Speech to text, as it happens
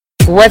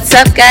What's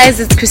up, guys?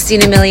 It's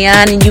Christina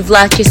Milian, and you've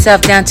locked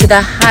yourself down to the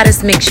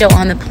hottest mix show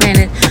on the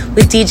planet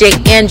with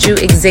DJ Andrew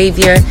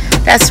Xavier.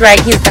 That's right,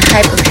 he's the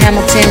hype of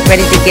Hamilton,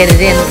 ready to get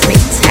it in. Let's make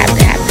this happen.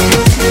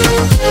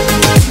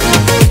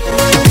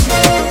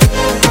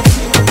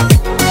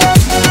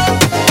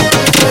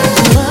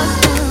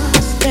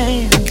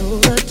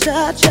 The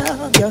touch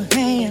of your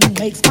hand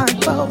makes my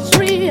pulse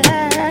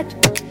react.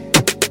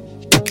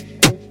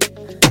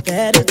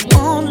 That it's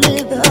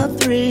only the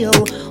thrill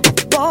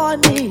of boy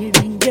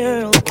meeting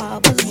girl,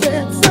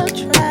 opposites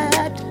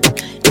attract.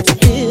 It's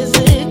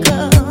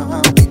physical,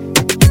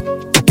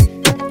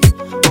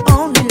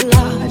 only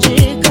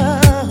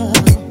logical.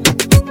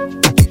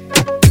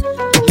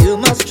 You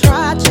must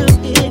try to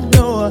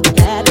ignore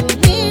that it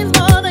means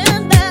more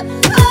than that.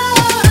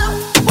 Oh,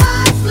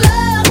 what's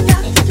love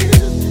got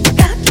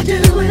to do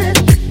with it?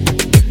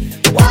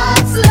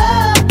 What's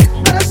love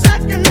but a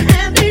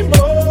second-hand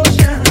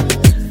emotion?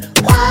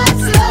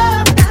 What's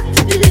love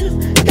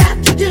got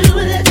to do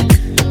with it?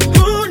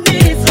 Who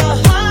needs a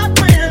heart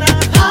when a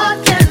heart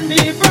can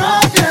be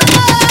broken?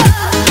 Oh,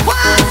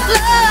 what's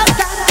love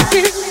got to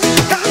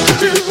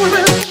do with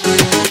it?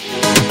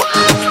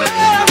 What's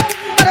love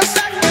but a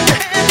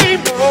second-hand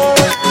emotion?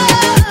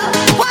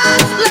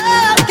 What's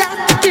love got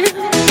to do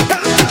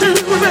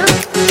with it?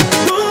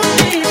 Who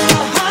needs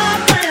a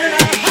heart when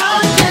a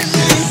heart can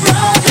be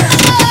broken?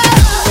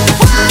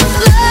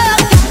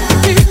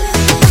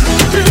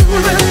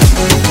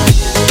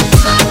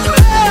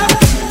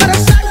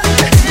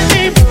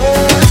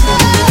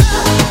 Oh,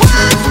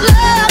 what's love got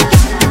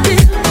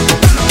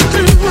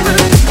to do with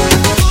it?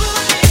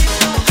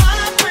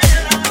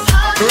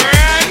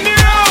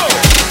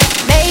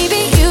 Maybe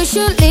you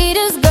should leave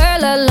this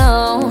girl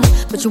alone,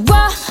 but you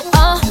won't,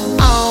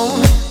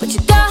 but you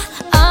don't.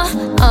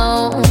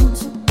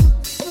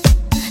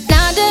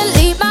 Now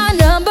delete my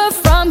number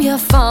from your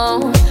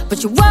phone,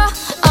 but you won't,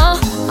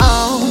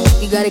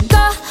 you gotta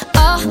go,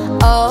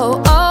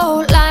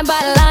 line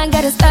by line,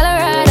 gotta spell it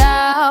right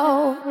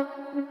out.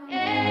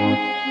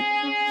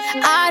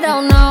 I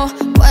don't know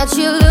what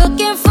you're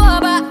looking for,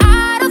 but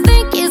I don't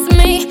think it's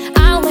me.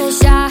 I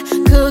wish I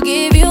could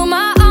give you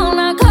my all,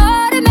 I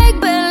couldn't make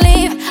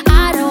believe.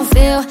 I don't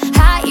feel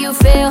how you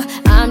feel,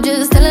 I'm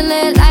just telling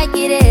it like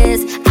it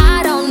is.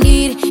 I don't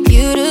need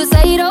you to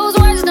say those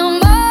words no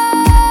more,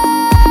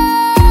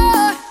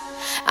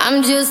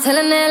 I'm just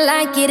telling it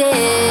like it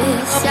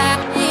is.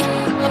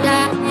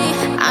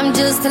 I'm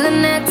just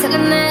telling it.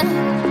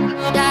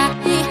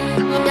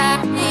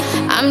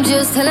 I'm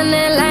just telling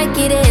it like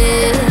it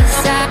is.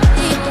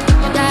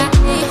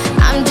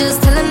 I'm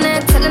just telling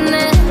it.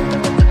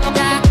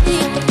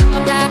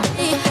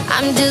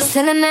 I'm just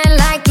telling it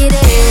like it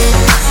is.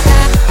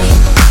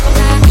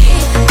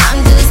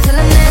 I'm just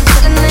telling it.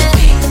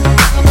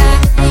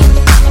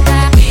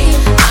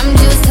 I'm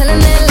just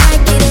telling it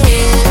like it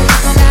is.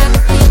 I'm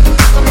just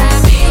telling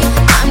it.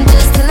 I'm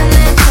just telling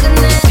it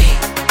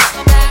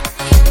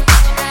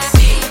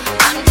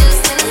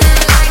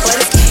like it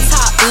is.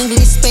 Talk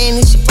English,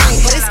 Spanish, French.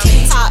 What is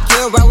talk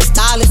euros,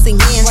 dollars, and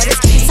yen? What is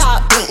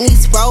talk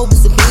Bentleys,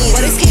 Rovers, and Benz?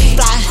 What is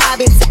fly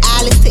Hobbit to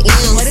Alice to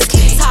M? What is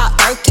talk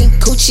Birkin,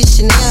 Gucci,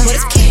 Chanel? What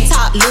is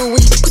talk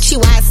Louis, Gucci,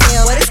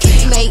 YSL? What is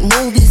make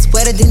movies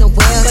wetter than a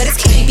well? What is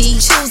be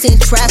choosing,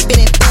 trapping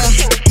and well?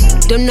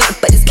 Don't nothing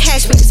but it's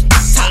cash when it's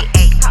top.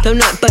 Don't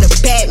nothing but a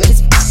bad man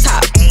it's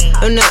top.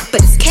 Don't nothing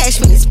but it's cash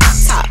when it's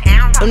top.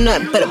 Don't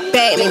nothing but a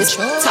bad man it's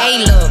top.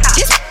 Hey, look,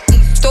 just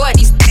store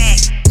these.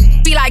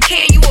 Be like,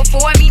 can you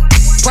afford me?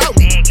 Broke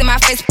in my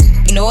face,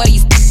 you know all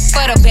these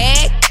for the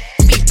bag.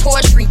 Big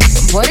Porsche,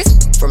 boy, this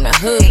from the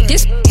hood,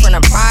 this from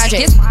the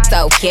project, this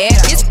so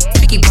ghetto, this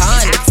Vicky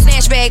Bond,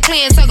 snatch bag,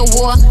 playing tug of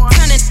war,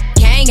 turning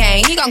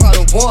gang, he gon' go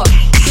to war.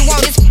 You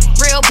want this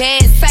real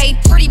bad? Say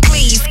pretty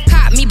please,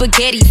 cop me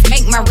spaghetti,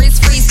 make my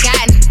wrist freeze.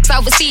 Gotten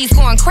overseas,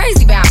 going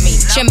crazy about me.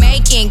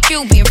 Jamaican,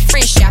 Cuban,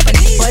 French,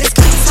 Japanese. What is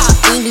talk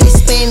English,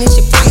 Spanish,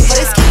 and French? What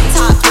is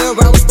talk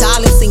euros,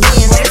 dollars, and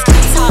yen? What is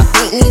talk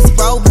Bentleys,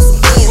 Rovers,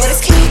 and Benz? What is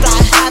fly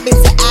Hobbit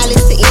to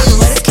Alice to M?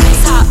 What is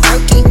talk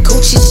Birkin,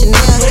 Gucci, Chanel?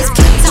 What is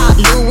talk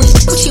Louis,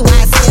 Gucci,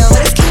 YSL?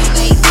 What is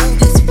make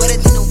movies wetter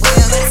than a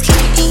well? What is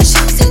be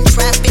choosing,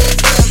 trapping and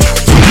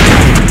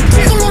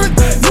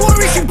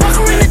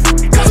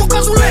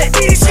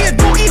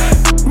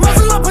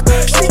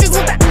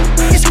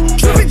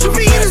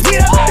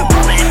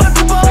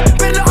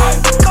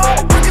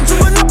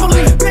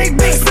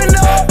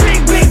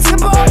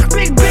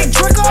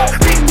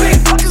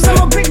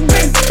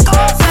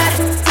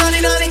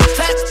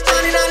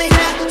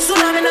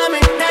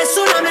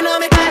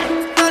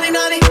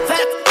Tsunami,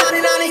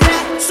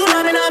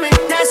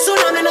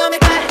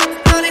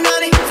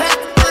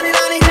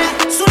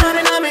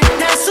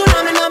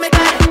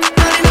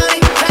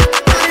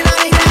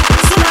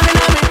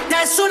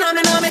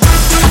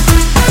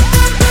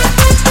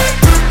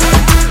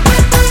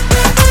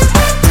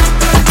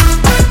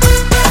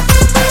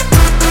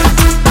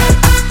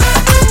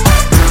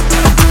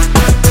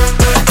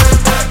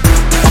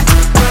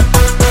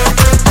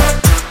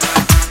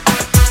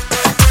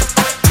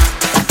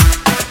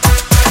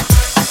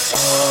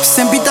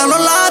 Se pintan los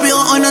labios,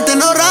 hoy no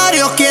tiene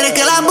horario. Quiere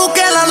que la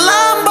busque la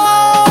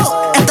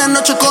Lambo. Esta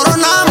noche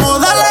coronamos,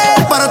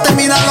 dale, para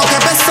terminar lo que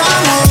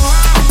empezamos.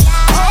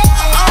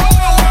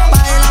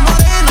 Baila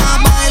morena,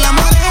 baila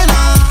morena.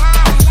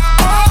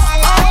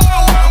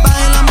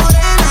 Baila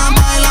morena,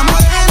 baila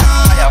morena.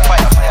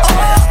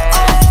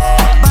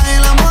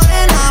 Baila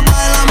morena,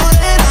 baila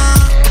morena.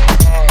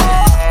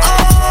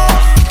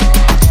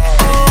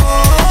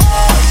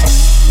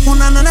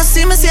 Una nena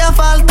así me hacía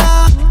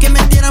falta, que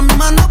metiera mi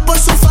mano por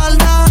su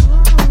falda.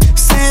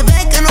 Se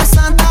ve que no es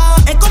santa,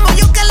 es como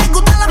yo que le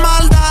gusta la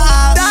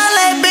maldad.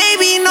 Dale,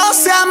 baby, no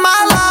seas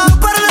mala, no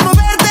pares de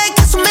moverte,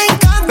 que eso me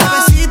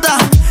encanta. Bebecita,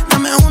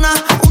 dame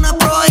una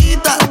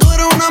probadita. Tú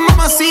eres una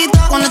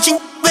mamacita, con la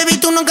baby,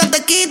 tú nunca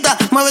te quitas.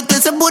 Muévete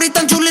ese booty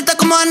tan chulita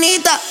como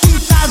Anita.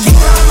 Está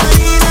dura,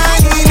 marina,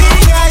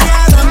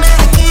 dame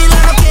tequila,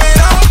 no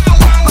quiero.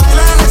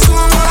 Bailale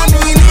sumo a la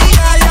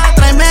niña, ya.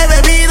 Tráeme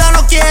bebida,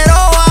 no quiero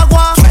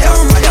agua.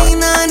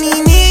 Marina,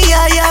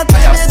 niña, ya.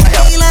 Tráeme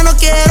tequila, no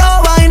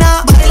quiero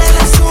vaina.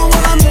 Bailale sumo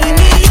a la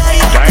niña,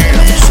 ya. Damn,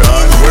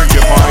 son, where'd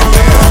you find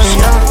this?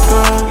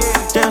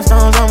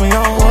 Gemstones on me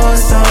on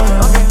water.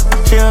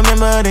 She a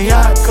member of the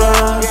yacht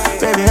club.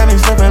 Baby, had me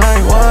slipping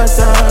like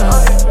water.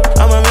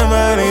 I'm a member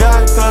of the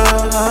yacht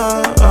club.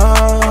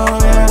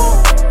 Yeah.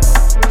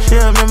 She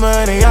a member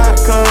of the yacht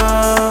club.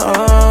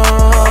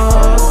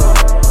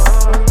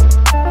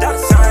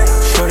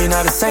 Shorty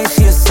not a saint,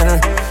 she a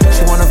sinner.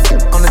 She wanna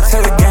on the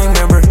Taylor gang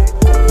member.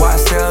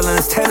 YSL and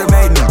it's Taylor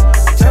made me.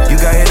 You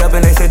got hit up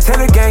and they said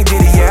Taylor gang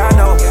did it, yeah I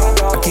know.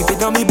 I keep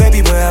it on me,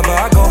 baby, wherever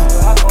I go.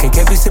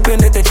 Can't be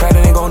sipping if they try,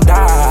 then they gon'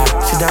 die.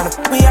 She down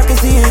to me, I can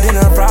see it in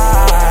her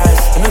eyes.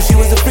 I knew she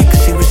was a freak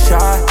 'cause she was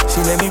shy. She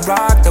let me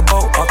rock the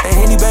boat. Off the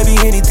Henny, baby,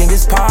 anything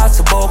is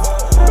possible.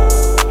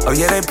 Oh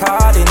yeah, they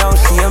probably know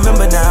she a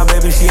member now,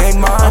 baby, she ain't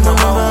mine no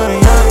more.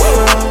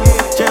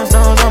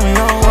 Gemstones on me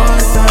on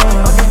water.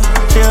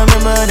 She a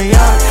member of the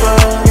yacht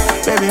club.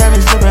 Baby, had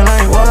me slipping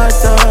like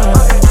water.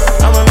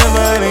 I'm a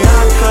member of the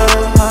yacht club.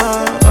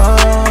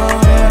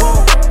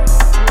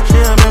 She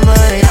a member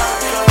of the yacht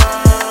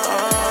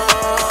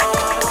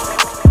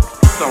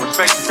Don't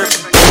respect the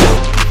trippin'.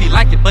 If he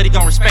like it, but he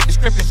gon' respect the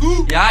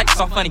scriptin'. Yeah, I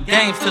saw funny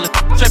games till it's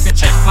trippin'.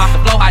 Off the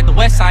blow, hide the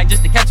west side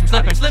just to catch him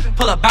slippin'.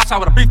 Pull up, bounce out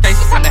with a briefcase,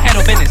 it's time to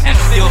handle business.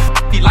 Still,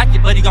 if he like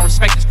it, but he gon'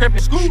 respect the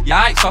scriptin'.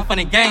 Yeah, I saw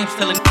funny games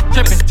till it's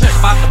trippin'.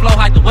 Off the blow,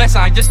 hide the west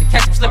side just to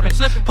catch him slippin'.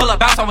 Pull up,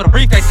 bounce out with a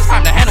briefcase, it's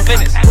time to handle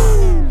business.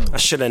 I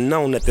should've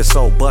known that this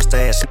old buster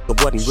ass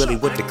nigga wasn't really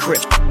with the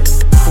crib.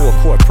 Full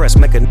court press,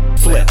 make a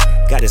flip.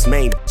 Got his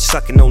main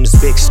sucking on this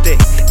big stick.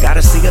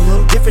 Gotta see a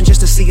little different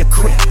just to see a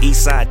crip.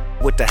 Eastside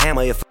with the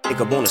hammer if a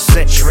nigga wanna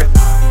set trip.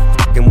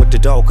 Fucking with the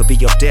dog could be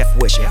your death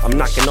wish. I'm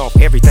knocking off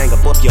everything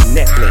above your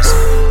necklace.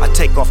 I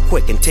take off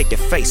quick and take your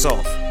face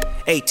off.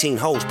 18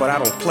 hoes, but I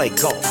don't play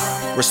golf.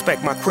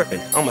 Respect my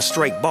crippin', I'm a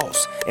straight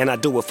boss. And I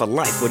do it for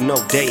life with no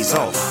days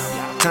off.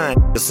 Tying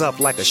is up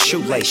like a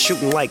shoelace,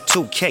 shooting like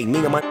 2K. Me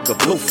and my nigga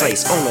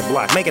Blueface on the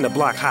block, making the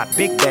block hot.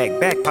 Big bag,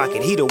 back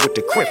pocket, heater with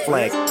the crip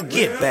flag.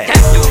 Get back. If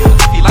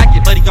he like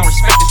it, but he gon'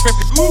 respect the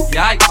scriptin'.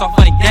 Yeah, I saw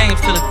funny games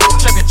till it's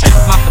trippin'.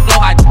 Off the blow,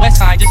 hide the west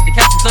side just to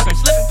catch him slippin'.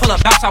 Pull up,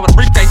 bounce out with a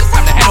briefcase, it's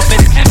time to handle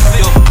business.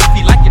 If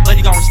he like it, but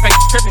he gon' respect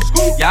the scriptin'.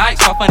 Yeah, I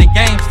saw funny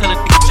games till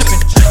it's trippin'.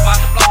 Off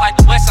the blow, hide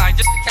the west side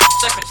just to catch him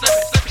slippin'.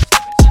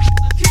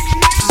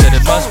 Said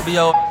it must be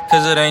your,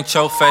 'cause it ain't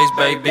your face,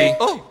 baby.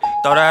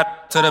 Throw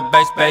that to the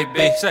base,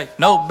 baby.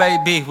 No,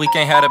 baby, we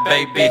can't have a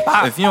baby.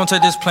 If you don't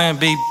take this plan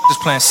B, this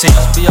plan C.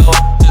 Must be your,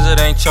 'cause it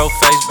ain't your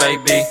face,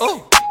 baby.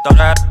 Throw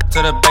that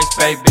to the base,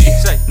 baby.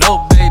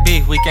 No,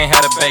 baby, we can't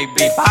have a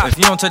baby. If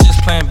you don't take this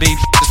plan B,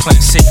 this plan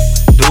C.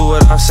 Do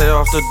what I say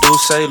off the do,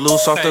 say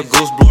loose off the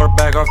goose, blow her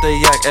back off the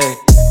yak, ayy.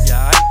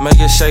 Make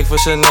it shake for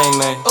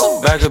Shanae.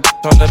 Back a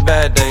on the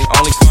bad day,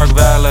 only park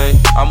valet.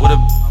 I'm with a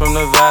from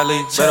the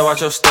valley. Better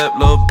watch your step,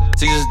 little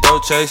Jesus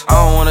dope chase. I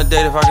don't wanna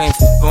date if I can't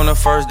on the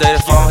first date.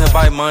 If I don't hit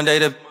by Monday,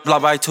 the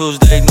block by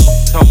Tuesday.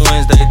 No, on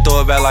Wednesday,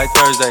 throw it back like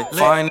Thursday.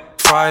 Fine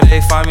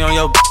Friday, find me on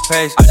your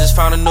page. I just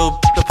found a new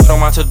to put on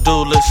my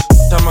to-do list.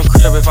 Tell my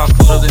crib if I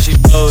pull up, then she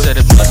blew it. Said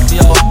it must be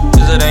your,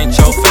 'cause it ain't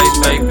your face,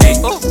 baby.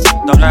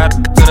 Throw that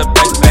to the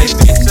base, baby.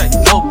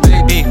 No,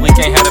 baby, we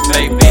can't have a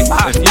baby.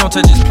 If you don't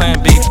take this plan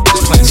B,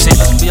 this plan C.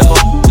 Must be your,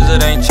 'cause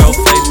it ain't your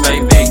face,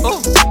 baby.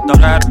 Throw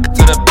that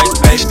to the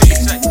base, baby.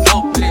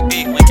 No,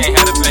 baby, we can't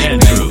have a baby.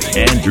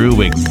 Andrew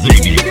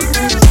Xavier.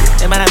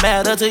 It might not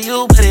matter to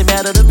you, but it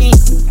matter to me.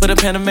 Put a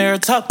Panamera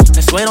talk,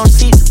 and sweat on the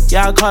seat.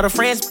 Y'all call the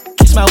friends,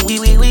 kiss my wee.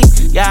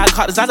 Yeah, I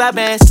caught the Zaza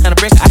bags and a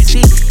brick of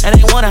icy. And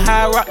they want a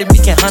high rock to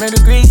make it 100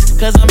 degrees.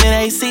 'Cause I'm in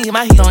AC,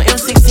 my heat on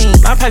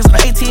M16. My packs on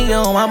the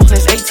ATM, I'm on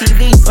this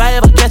ATV. If I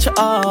ever catch you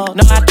all,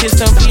 no, I kiss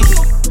them pieces.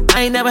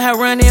 I ain't never had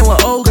run in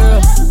with old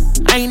girl.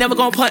 I ain't never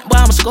gon' punt, but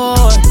I'ma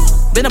score.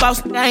 Been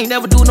about, I ain't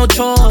never do no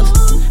chores.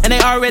 And they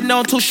already know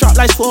I'm too sharp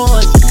like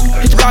swords.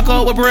 Hit your block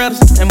up with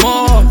brothers and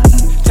more.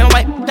 Tell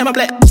my white, tell my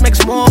black, make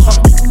some more.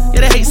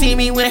 Yeah, they hate seeing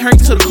me when it hurt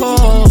to the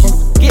core.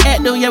 Get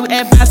active, yeah, we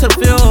add fast to the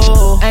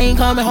field. I ain't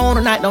coming home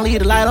tonight, don't leave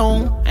the light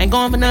on. Ain't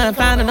going for nothing,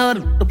 find another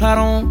to plot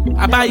on.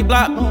 I buy you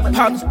block,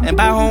 partners, and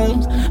buy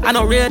homes. I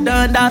know real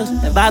done dollars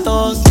and buy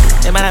those.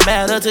 It might not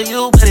matter to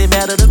you, but it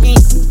matter to me.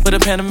 Put a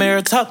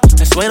Panamera tuck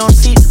and sweat on the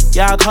seat.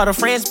 Y'all call her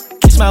friends,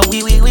 kiss my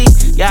wee.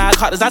 Yeah, I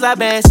caught the Zaza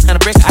bass and a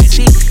brick of ice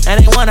tea.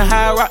 And they wanna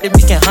high rock, they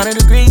making 100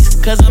 degrees.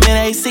 Cause I'm in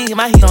AC,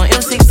 my heat on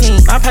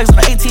M16. My packs on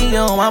the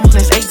ATM, I'm on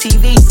this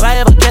ATV. If I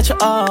ever catch you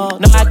all,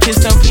 no, I kiss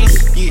them peace.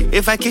 Yeah,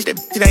 if I kiss that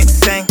bitch, it ain't the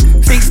same.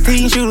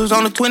 16 shooters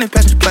on the 20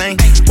 passenger plane.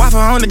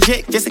 Wi-Fi on the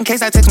jet, just in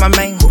case I text my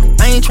main.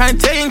 I ain't tryna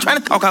tell you, ain't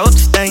tryna talk, I up the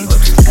stain.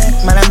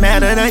 Might not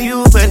matter to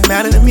you, but it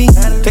matter to me.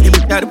 Take a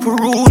look out of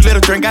Peru, let her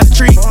drink out the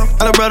tree.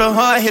 My little brother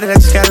hard hitter, I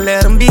just gotta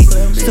let him be.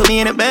 Still me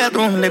in the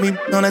bathroom, let me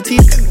on her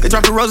teeth. They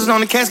drop the roses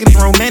on the casket,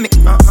 it's romantic.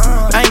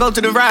 I ain't go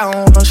to the ride, I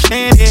don't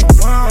understand it.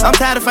 I'm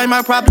tired of fighting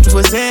my problems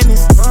with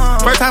sadness.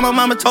 First time my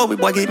mama told me,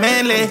 boy, get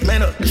manly.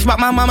 She bought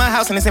my mama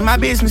house and it's in my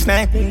business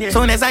name.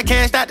 Soon as I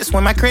cashed out, that's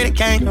when my credit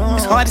came.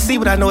 It's hard to see,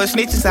 but I know it's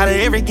snitches out of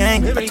every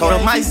gang. I told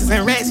them mice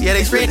and rats, yeah,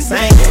 they spread the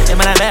same. It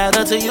might not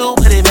matter to you,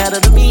 but it matter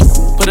to me.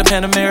 Put a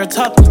Panamera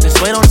tuck and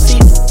sweat on the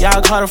seat.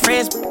 Y'all call her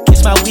friends,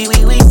 kiss my wee.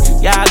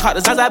 Yeah, I caught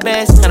the Zaza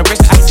bass and a brick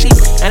of ice tea.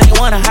 And they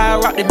wanna high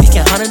rock, they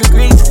making 100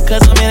 degrees.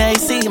 Cause I'm in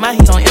AC, my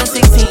heat on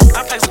M16.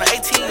 I flex on the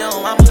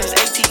ATM, I'm on this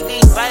ATV.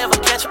 If I ever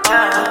catch you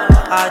all,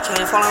 I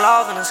can't fall in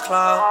love in this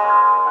club.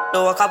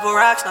 Do a couple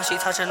racks, now she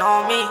touching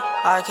on me.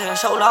 I can't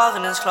show love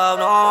in this club,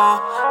 no.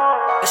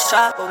 It's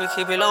trap, but we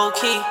keep it low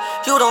key.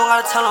 You don't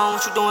gotta tell him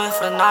what you doing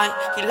for the night.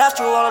 He left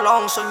you all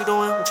alone, so you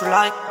doing what you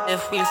like.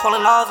 If we fall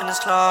in love in this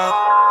club,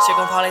 she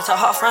gon' probably tell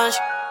her friends.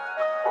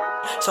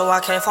 So I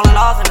can't fall in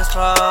love in this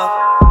club.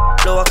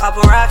 Blew a couple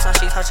racks, now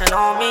she touching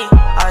on me.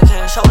 I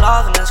can't show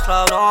love in this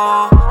club,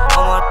 no.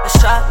 I'm on this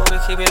trap, but we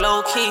keep it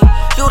low key.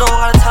 You don't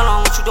gotta tell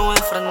him what you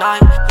doing for the night.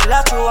 He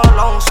left you all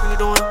alone, so you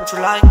doing what you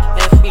like.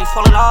 If we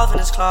fall in love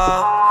in this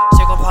club,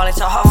 she gon' probably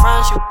tell her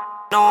friends you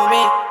know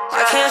me.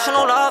 I can't show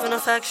no love and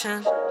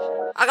affection.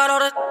 I got all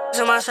the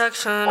in my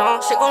section,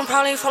 oh. She gon'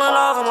 probably fall in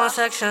love in my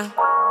section.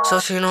 So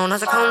she know not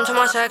to come to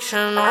my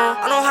section, oh.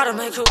 I know how to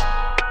make you.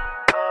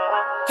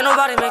 Can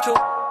nobody make you.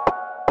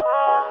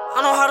 I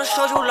know how to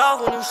show you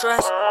love when you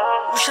stress.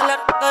 You should let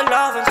the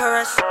love and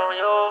caress.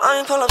 I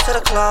ain't pull up to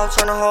the club,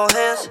 tryna hold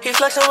hands. He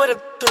flexing with a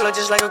who look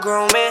just like a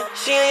grown man.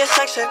 She in your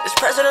section, this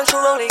presidential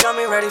really got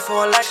me ready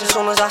for election.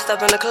 Soon as I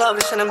step in the club,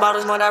 they sending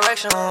bottles my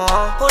direction.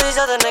 Who these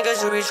other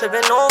niggas you be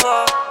tripping over?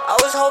 I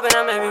was hoping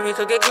that maybe we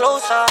could get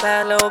closer.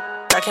 Bad little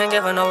I can't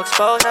give her no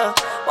exposure.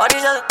 Why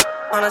these other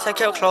wanna take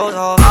your clothes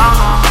off?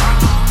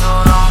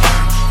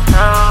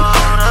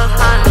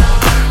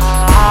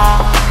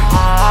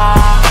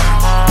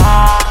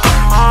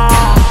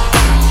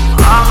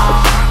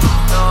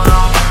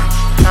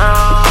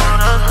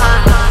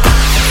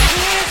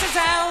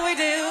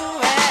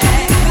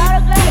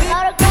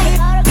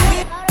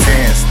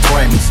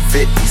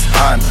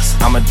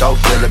 I'm a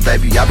dope dealer,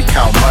 baby, I be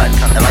counting money.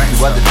 And like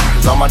you other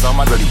niggas, all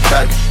my really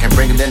thuggin'. Can't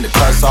bring it in the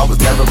club, so I was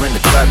never in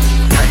the club.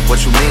 What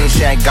you mean,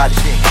 she ain't got it?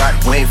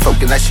 We ain't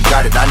fucking like she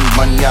got it. I need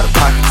money out of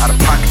pocket.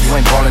 You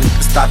ain't ballin', you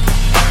can stop it.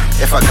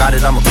 If I got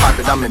it, I'ma pop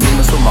it. I'm in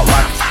Nemus with my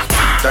rocket.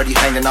 30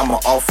 hanging, I'm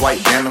an off-white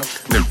denim.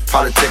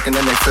 Politicking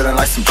and they feeling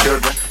like some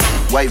children.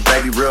 Wait,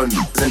 baby, real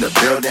niggas in the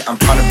building. I'm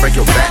tryna break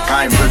your back,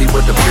 I ain't really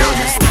with the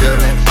building.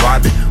 Stealing,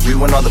 robbing, we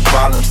win all the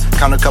problems.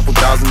 Count a couple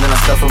thousand, then I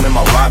stuff them in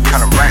my robin.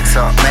 Count racks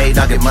up, made,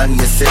 I get money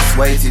in 6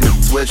 ways. You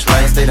switch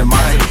lanes, stay the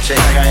mind of the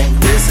check game.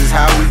 This is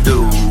how we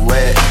do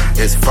it.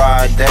 It's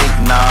Friday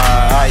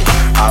night.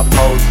 I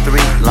post 3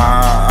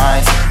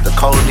 lines. The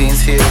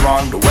codeine's here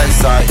on the west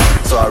side.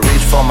 So I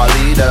reach for my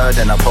leader,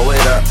 then I pull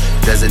it up.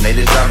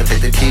 Designated driver, take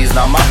the keys,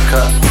 not my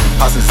cup.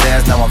 Passing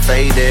sands, now I'm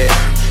faded.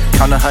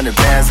 Count 100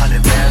 bands,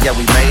 yeah,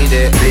 we made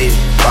it. Big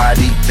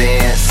body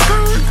bands,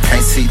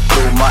 can't see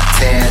through my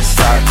tans.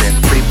 I've been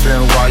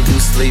creeping while you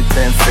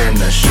sleeping,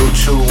 finna shoot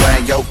you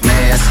and your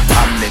mans.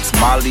 I mix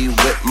Molly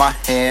with my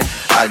hand,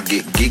 I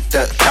get geeked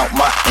up, count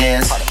my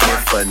ends.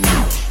 If a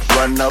new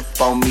run up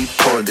on me,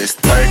 pull this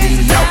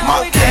 30 out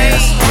my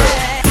pants.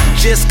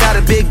 Just got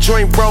a big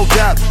joint rolled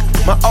up,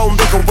 my own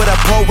liquor with a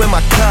bowl in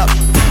my cup.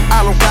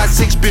 I don't got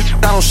 6 bitches,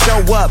 I don't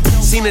show up.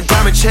 Seen a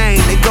diamond chain,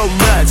 they go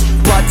nuts.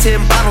 Brought 10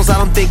 bottles, I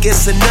don't think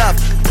it's enough.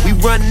 We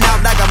running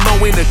out, I got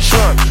more in the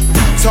trunk.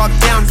 Talk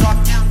down,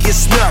 get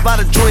snuffed. Lot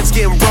of joints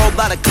getting rolled,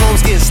 lot of combs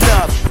getting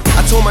stuffed.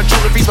 I told my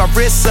jewelry freeze my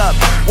wrists up.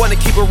 Wanna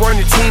keep her on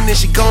your team, then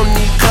she gon'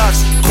 need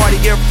cuffs.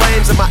 Cartier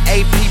frames in my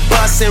AP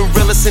bustin'.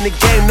 Realest in the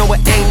game, no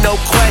it ain't no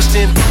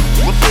question.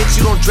 What bitch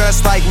you don't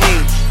dress like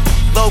me?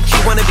 Low key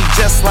wanna be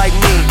just like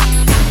me.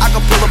 I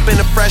can pull up in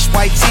a fresh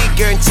white tee,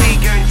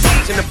 guaranteed.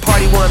 And the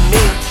party want me.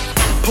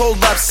 Pull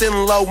up, sitting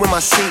low in my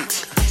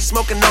seat.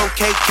 Smoking on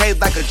KK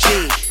like a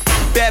G.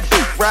 Bad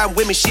bitch, ride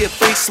with me, she a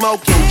freak.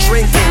 Smoking,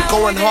 drinking,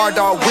 going hard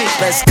all week.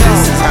 Let's go.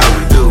 This is how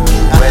we do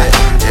it.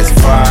 It's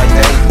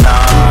Friday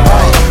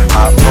night.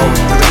 I post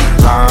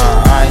 3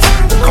 lines.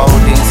 The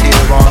codeine's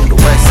here on the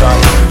west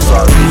side. So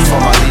I reach for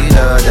my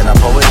leader, then I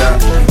pull it up.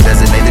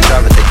 Designated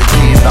driver, take the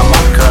keys, not my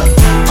cup.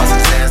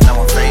 Passing sands,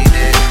 now I'm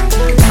faded.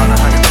 Count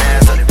 100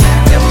 bands.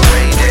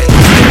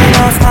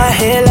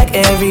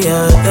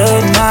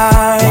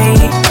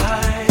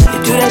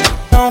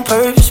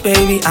 much,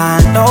 baby,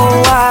 I know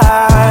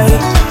why.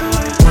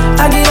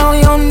 I get on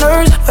your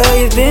nerves,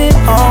 where you been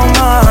all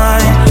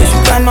mine. If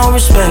you got no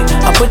respect,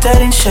 I put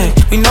that in check.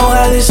 We know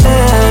how this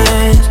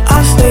ends.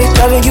 I stay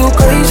driving you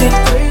crazy.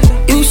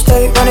 You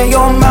stay running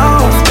your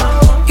mouth.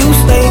 You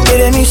stay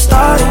getting me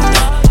started.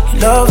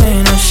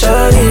 Loving and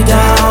shut it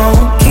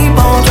down. Keep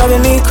on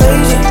driving me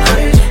crazy.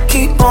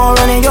 Keep on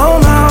running your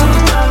mouth.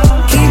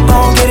 Keep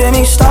on getting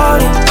me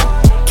started.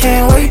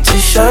 Can't wait to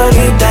shut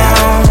it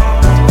down.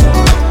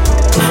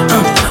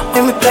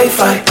 When we play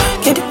fight,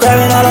 get the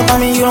grabbing all up on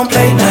me, you don't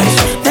play nice.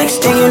 Next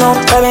thing you know,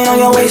 grabbing on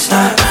your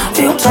waistline.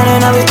 Feel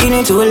turning, I've been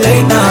eating to a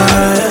late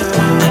night.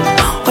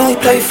 When we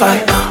play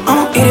fight,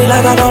 I'ma eat it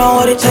like I don't know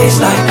what it tastes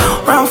like.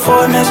 Round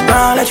 4, next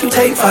round, let you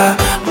take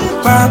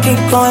 5. Round, keep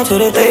going to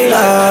the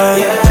daylight.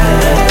 Yeah,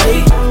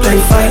 play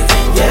fight.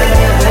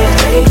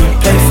 Yeah,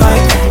 play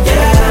fight.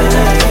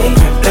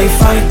 Yeah, play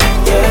fight.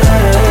 Yeah,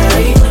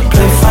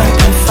 play fight,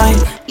 play fight.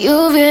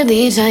 You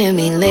really trying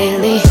me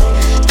lately.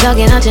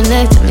 Talking out your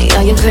neck to me,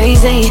 are you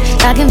crazy?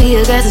 I can be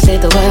aggressive, say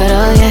the word,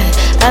 oh yeah.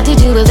 I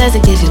teach you a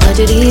lesson, give you what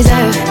you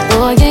deserve.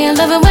 Oh yeah, you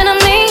love it when I'm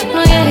mean,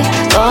 oh yeah.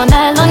 All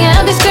night long, yeah,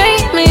 I'll be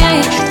screaming,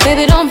 yeah.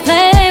 Baby, don't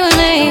play with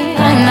me,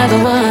 I'm not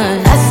the one.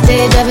 I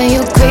stay driving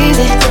you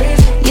crazy.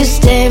 You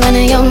stay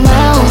running your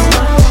mouth.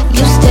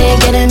 You stay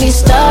getting me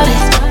started.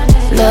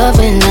 Love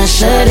when I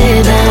shut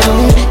it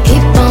down.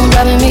 Keep on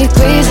driving me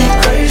crazy.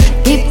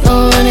 Keep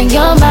on running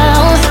your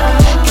mouth.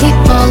 Keep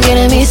on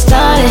getting me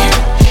started.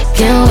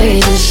 Can't wait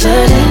to shut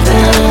it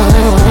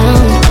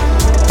down.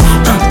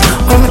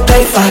 When we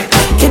play fight,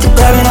 get the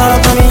grabbing all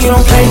up on me, you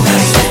don't play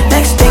nice.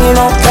 Next thing you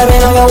know, grabbing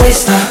on your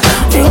waistline.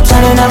 Feel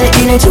turning, I've been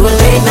eating to a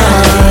late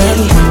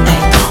night.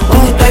 When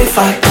we play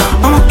fight,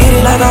 I'ma eat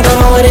it like I don't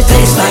know what it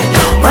tastes like.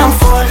 Round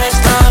 4,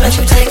 next time, let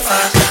you take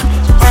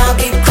 5. Round,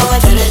 keep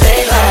going to the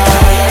daylight.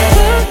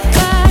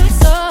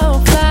 So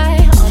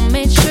fly, I'll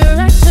make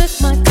sure I took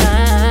my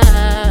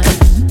time.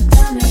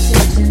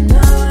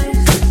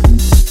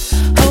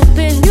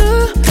 Hoping you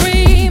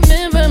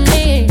remember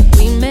me.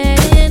 We met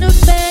in a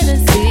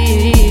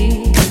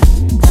fantasy.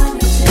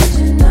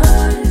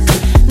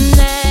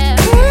 Now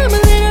I'm a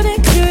little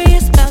bit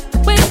curious about the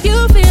way you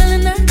feel,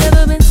 and I've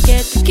never been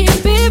scared to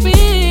keep it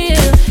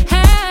real.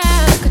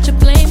 How could you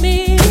blame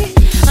me?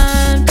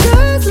 I'm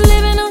just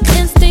living on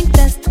instinct,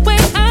 that's the way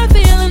I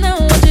feel, and I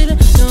want you to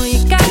know you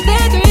got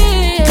that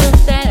thrill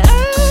that I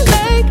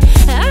like.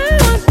 I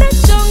want that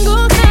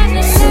jungle kind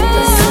of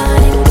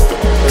supersonic,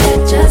 head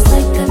just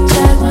like a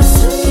jaguar,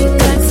 silky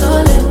black, so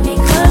let me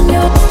climb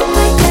your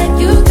like that.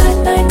 You got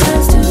 9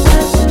 times too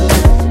much.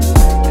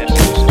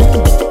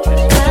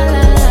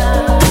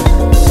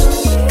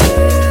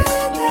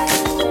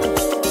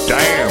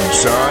 Damn,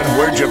 son,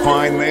 where'd you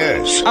find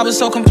this? I was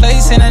so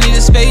complacent, I need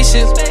a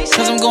spaceship.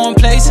 Cause I'm going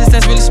places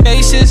that's really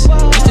spacious.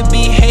 Used to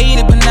be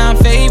hated, but now I'm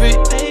favorite.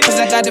 Cause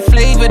I got the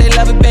flavor, they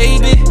love it,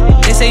 baby.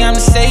 They say I'm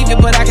the savior,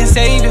 but I can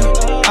save you.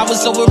 I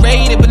was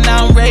overrated, but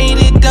now I'm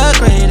rated the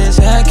greatest.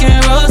 Back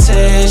in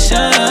rotation.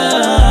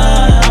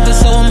 I feel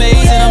so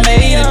amazing, I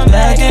made it.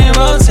 Back in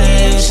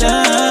rotation.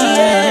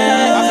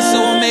 I feel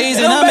so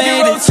amazing, I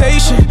made it.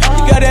 Rotation.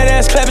 You got that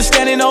ass clapping,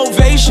 standing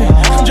ovation.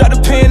 Drop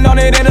the pin on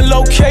it and the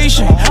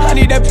location. I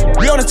need that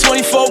on a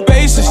 24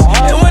 basis.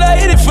 And when I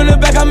hit it from the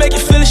back, I make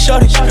it feel it,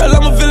 shorty. Girl,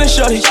 I'm a villain,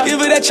 shorty. Give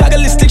her that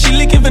chocolate stick, she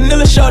licking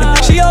vanilla, shorty.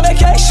 She on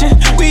vacation,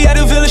 we at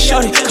the villa,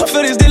 shorty. Come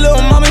feel this, little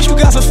mama, you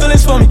got some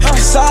feelings for me.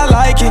 Cause I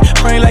like it,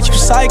 brain like you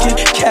psychic.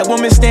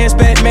 Catwoman stands,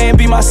 Batman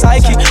be my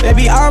psychic.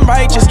 Baby, I'm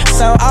righteous,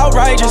 sound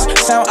outrageous,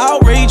 sound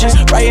outrageous.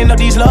 Writing up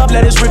these love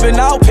letters, ripping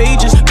out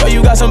pages. Girl,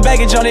 you got some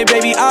baggage on it,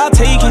 baby, I'll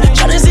take it.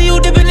 Tryna see you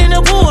dipping in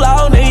the pool,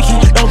 all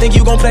naked. Don't think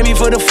you gon' play me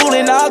for the fool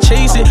and I'll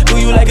chase it. Do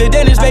you like a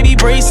dentist, baby,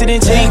 brace it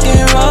and take it. Back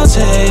in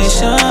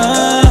rotation.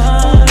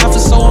 I feel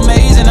so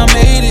amazing, I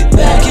made it.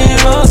 Back in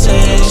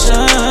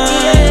rotation.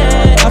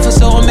 I feel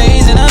so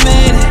amazing, I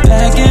made it.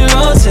 Back in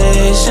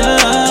rotation.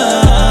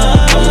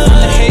 I went from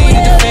the hate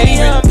to the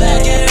favorite.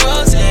 Back in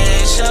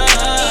rotation.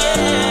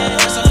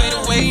 Once I fade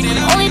away, then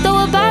I Only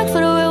throw it back for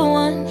the real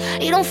one.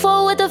 You don't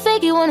fool with the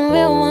fake, you want a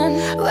real one.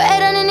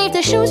 Right underneath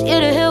the shoes,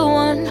 you're the hill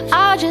one.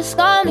 I just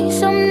got me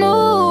some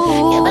new.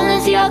 Yeah,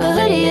 Balenciaga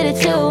hoodie, you're the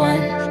teal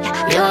one.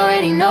 You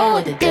already know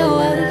what the deal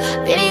was.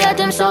 Baby got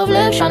them soft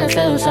lips tryna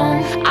feel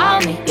some.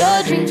 I'll make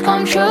your dreams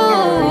come true.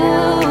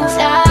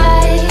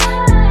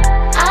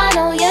 I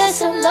know you're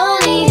so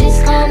lonely,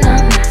 just come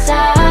on my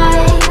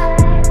side.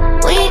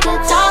 We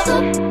could talk,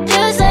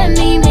 just let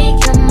me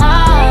make your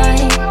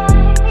mind.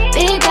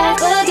 Big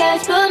bag of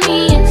gas, put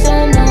me in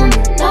some number.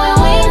 No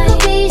way to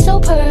be so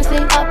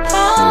perfect. I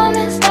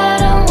promise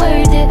that I'm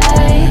worth it.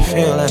 Ay.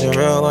 Feel like a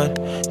real one.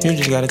 You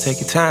just gotta take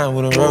your time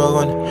with a real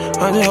one.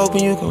 I'm just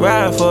hoping you can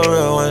ride for a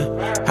real one.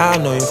 I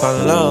know you fall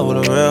in love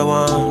with a real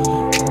one.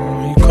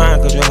 You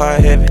crying cause your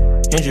heart heavy.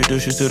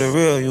 Introduce you to the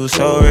real, you was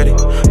so ready. On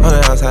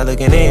the outside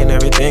looking in,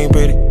 everything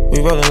pretty. We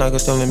rolling like a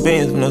stolen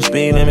beans with no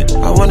speed limit.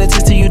 I wanted to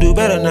see you do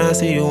better, now I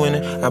see you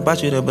winning. I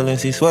bought you the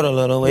Balenciaga sweater,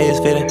 love the way it's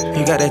fitting.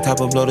 You got that type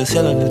of blow, the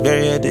ceiling is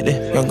very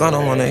addictive. Young gun,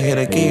 I wanna hit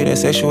a key, that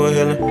sexual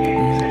healing.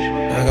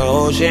 I an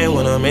ocean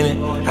when I'm in it.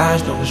 I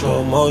stop in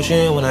slow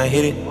motion when I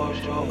hit it.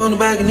 On the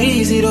back of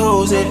knees, see the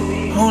hoes hit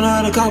it. Whole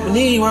lot of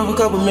company, worth a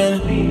couple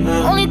million.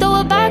 Only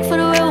throw it back for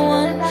the real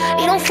one.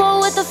 You don't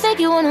fall with the fake,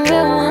 you want a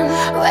real one.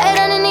 Right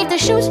underneath the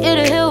shoes, you're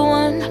the hill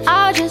one.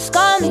 I just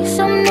got me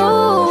some new.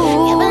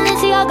 Yeah,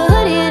 Balenciaga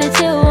hoodie, you're the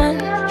teal one.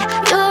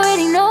 You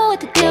already know what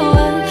the deal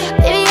was.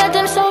 Baby got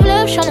them soft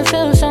lips, tryna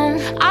feel some.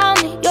 I'll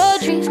make your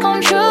dreams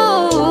come true.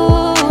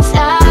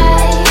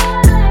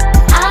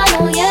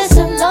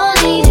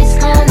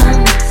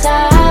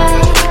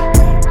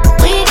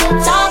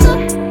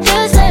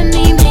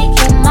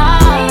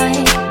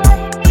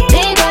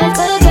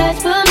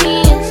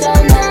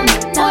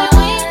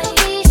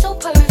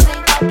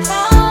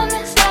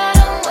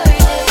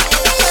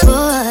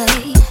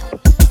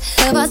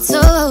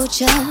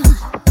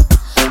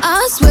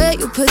 I swear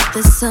you put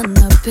the sun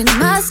up in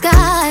my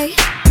sky.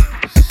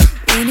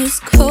 When it's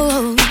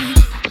cold,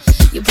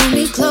 you bring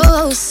me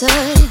closer.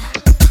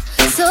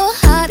 So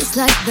hot, it's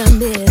like the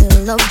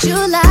middle of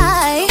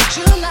July.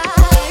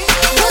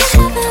 What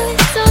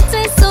happened so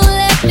tight, so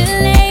let me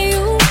lay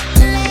you.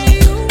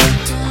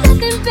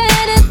 Nothing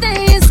better than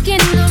your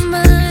skin on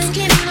mine.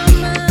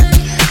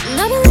 And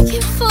I've been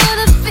looking for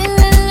the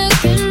feeling,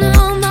 looking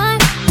all my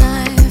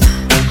life.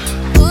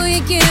 Will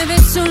you give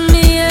it to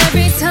me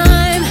every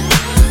time?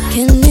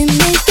 Can we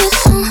make it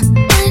home?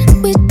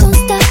 And we don't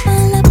stop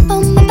all up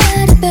on my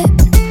body, babe.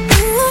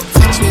 Ooh,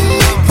 touch me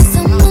like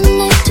someone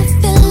that you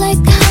feel like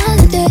a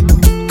holiday.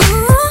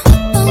 Ooh,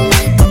 up all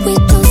night, but we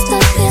don't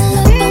stop, feel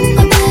up on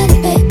my body,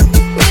 babe.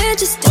 We're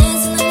just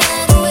dancing the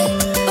night away,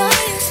 but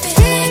you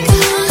feel like a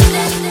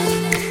holiday.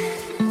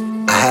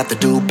 I have to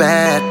do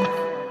bad,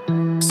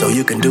 so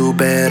you can do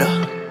better.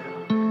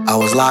 I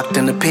was locked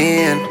in the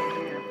pen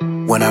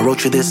when I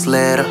wrote you this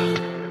letter.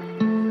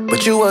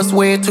 But you was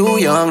way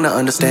too young to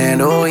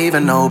understand or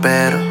even know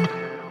better.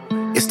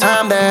 It's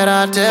time that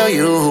I tell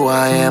you who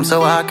I am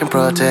so I can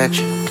protect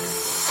you.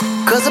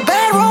 Cause a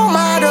bad role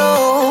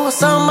model is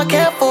something I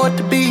can't afford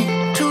to be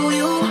to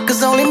you.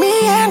 Cause only me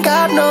and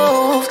God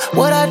knows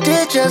what I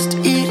did just to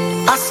eat.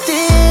 I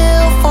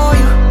steal for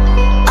you,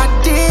 I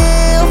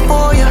deal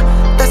for you.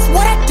 That's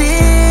what I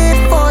did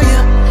for you.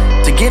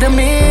 To get a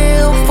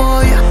meal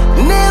for you,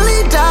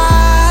 nearly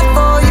died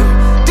for you.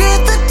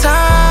 Did the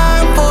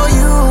time for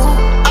you.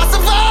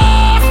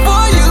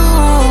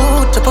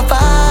 To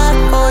provide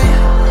for you,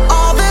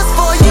 all this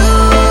for you.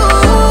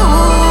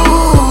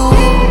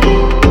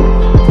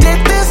 Did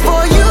this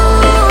for you.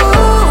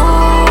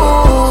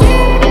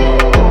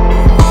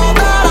 All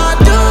that I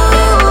do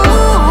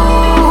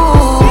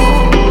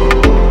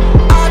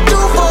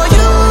for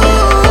you.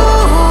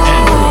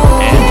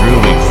 Andrew.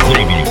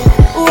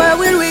 Where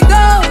will we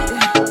go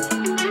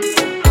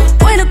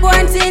when the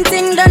quarantine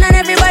thing done and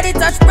everybody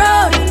touch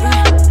road?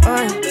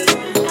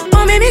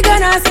 Oh, maybe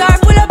gonna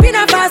start pull up in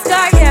a fast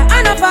car, yeah.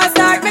 I know fast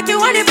start, make you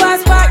want the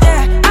fast part,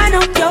 yeah. I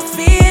know you're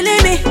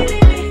feeling me,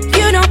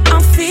 you know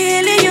I'm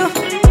feeling you.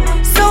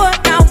 So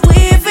what now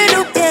we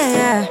feel do,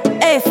 yeah.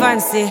 Hey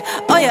fancy,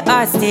 oh your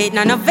heart state,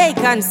 now no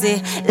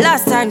vacancy.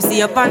 Last time see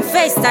you on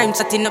FaceTime,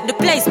 chatting up the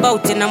place,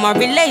 boating on my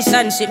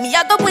relationship. Me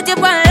I go put you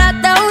on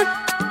lockdown,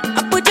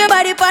 I put your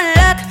body on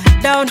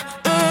lockdown.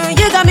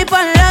 You got me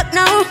on lock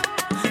now,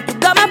 you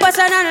got my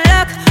passion on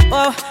lock.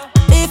 Oh,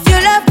 if you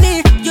love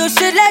me, you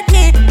should let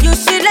me, you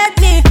should let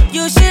me,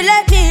 you should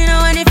let me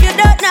know. And if you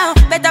don't know,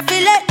 better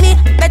feel let me,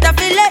 better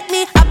feel let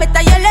me, I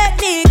better you let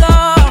me go.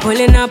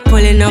 Pulling up,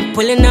 pulling up,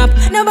 pulling up.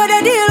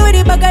 Nobody deal with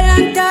the bugger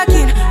and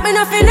talking. Me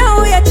nothing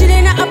know we are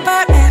chilling in an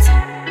apartment.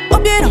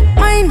 Hope you don't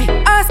mind me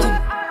asking,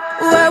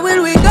 where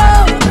will we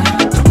go?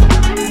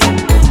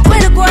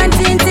 When the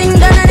quarantine thing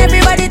done and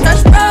everybody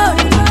touch road.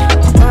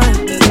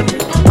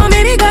 Oh,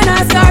 maybe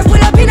gonna start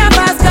pull up in a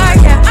fast car,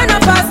 yeah. I know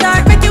fast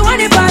start, make you want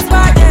the fast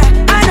part,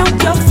 yeah. I know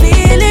you're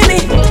feeling me,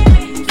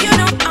 you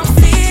know I'm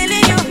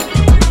feeling you.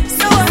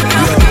 So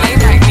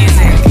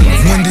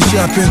Monday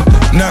shopping,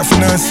 not for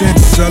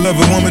nonsense. I love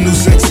a woman who's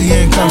sexy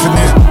and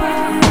confident.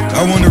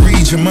 I wanna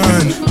read your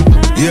mind.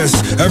 Yes,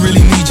 I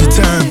really need your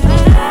time.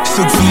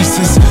 Silk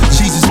fleeces,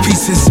 Jesus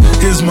pieces.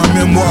 Here's my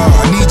memoir,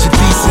 I need your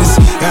thesis.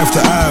 After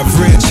I've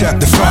read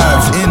chapter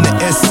 5 in the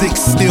S6,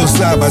 still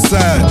side by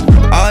side.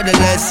 All the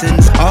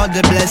lessons, all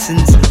the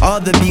blessings, all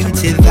the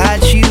beauty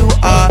that you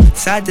are.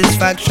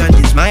 Satisfaction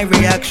is my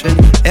reaction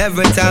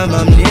every time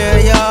I'm near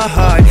your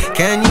heart.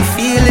 Can you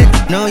feel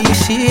it? No, you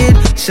see it.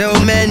 So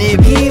many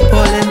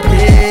people in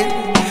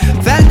pain.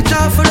 Thank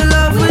God for the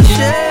love we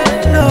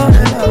share, Lord.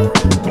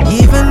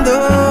 Even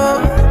though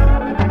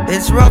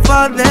it's rough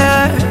out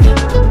there,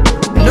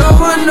 no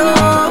one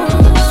knows,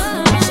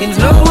 seems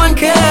no one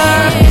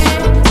cares.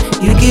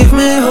 You give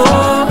me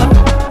hope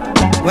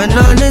when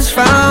none is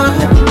found.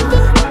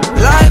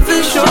 Life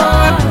is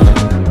short,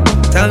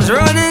 time's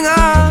running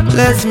out.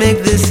 Let's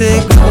make this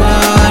a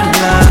good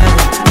life.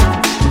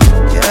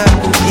 Yeah,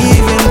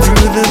 even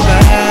through the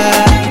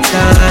bad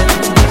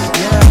times.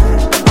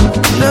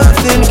 Yeah,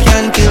 nothing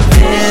can kill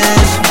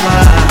this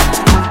vibe.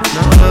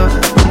 No,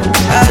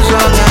 as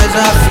long as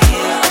I feel.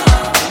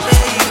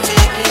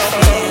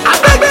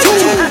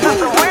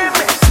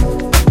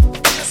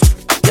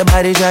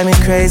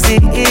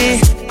 crazy.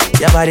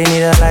 Your body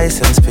need a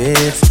license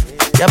plate.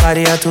 Your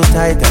body are too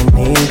tight and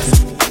neat.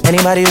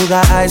 Anybody who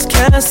got eyes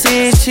can't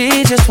see.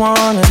 She just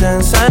wanna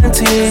dance and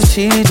tease.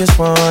 She just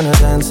wanna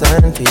dance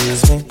and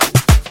tease me.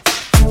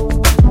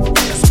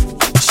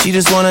 She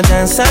just wanna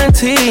dance and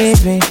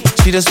tease me.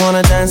 She just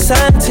wanna dance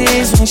and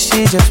tease me.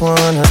 She just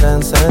wanna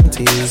dance and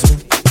tease me.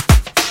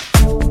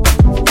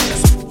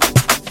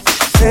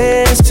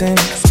 Listen,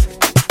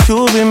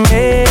 you've been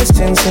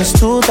missing since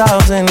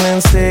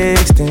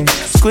 2016.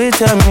 Squid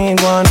tell me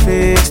go and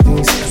fix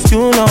things.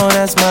 You know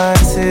that's my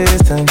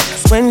system.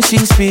 When she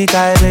speak,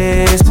 I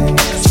listen.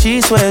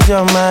 She swears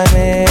you're my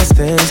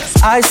mistress.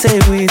 I say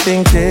we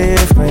think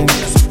different.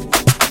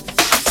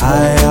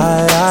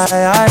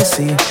 I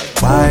see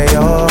why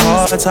your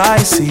heart's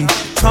icy.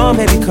 Come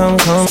baby, come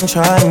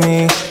try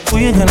me. Who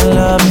you gonna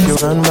love if you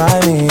run by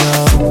me,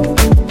 oh?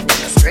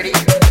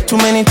 Too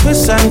many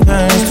twists and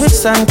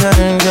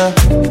turns, yeah.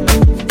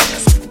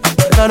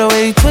 Love the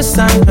way you twist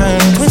and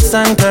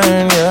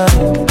turn, yeah.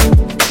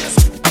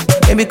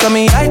 Baby, come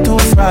me, I too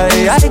fry,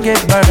 I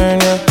get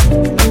burned, yeah.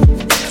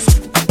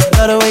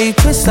 Love the way you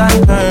twist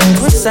and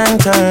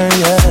turn,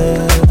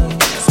 yeah.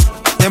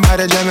 Your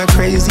body drive me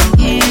crazy.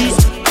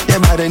 Your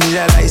body need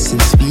a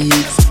license fee.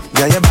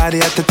 Got your body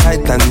at the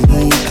tight and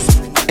neat.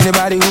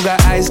 Anybody who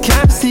got eyes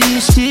can't see.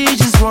 She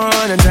just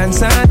wanna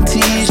dance and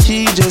tease.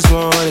 She just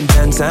wanna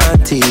dance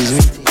and tease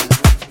me.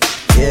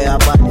 Yeah,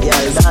 but yeah,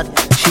 that.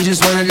 She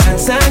just wanna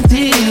dance and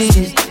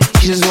tease.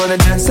 She just wanna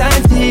dance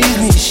and tease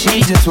me.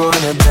 She just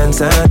wanna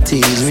dance and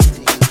tease me.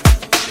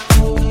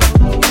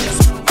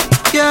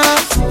 Yeah,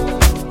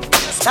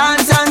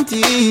 dance and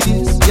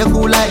tease. You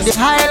cool like the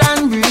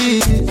Highland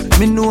breeze.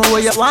 Me know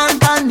what you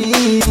want and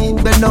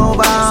need. Bend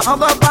over,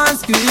 hug up and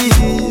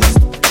squeeze.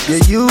 You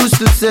used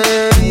to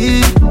say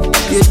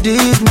you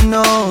didn't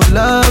know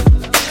love.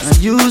 I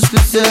used to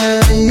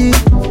say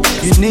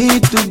you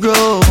need to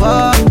grow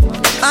up.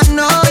 I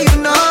know you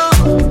know.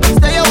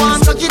 Say you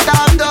want to get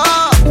up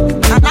though.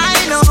 And I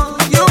know,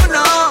 you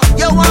know.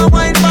 You want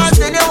wine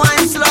fast and you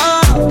wine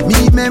slow. Me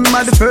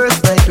remember the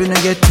first night when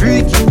I get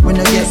freaky, when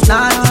I get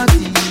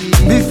naughty.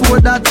 Before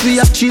that we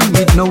achieve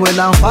with Noel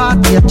and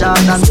party, a John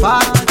and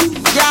party.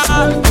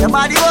 Yeah, your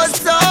body was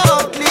so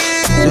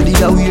clean. You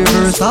did a weird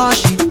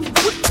Versace.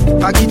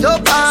 Pack it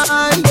up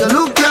high, you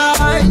look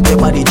right. Your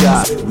body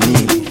drive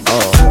me,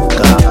 oh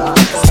God.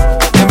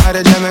 Your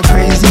body drive me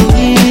crazy.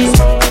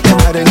 Your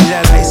body need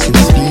a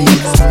license fee.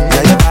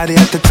 Yeah, your body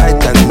at the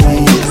tight and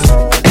neat.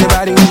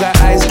 Anybody who got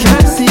eyes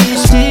can't see.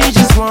 She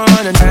just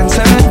wanna dance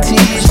and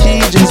tease.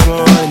 She just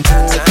wanna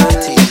dance and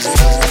tease.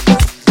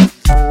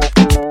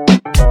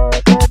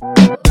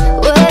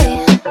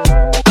 Wait,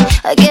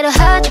 I get a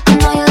hot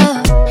on your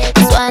love.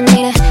 That's why I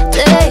need it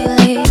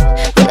daily.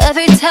 But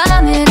every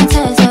time it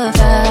intensifies.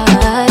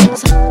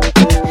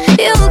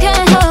 You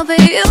can't help it,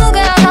 you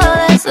got all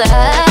that's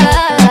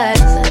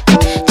lies.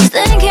 Just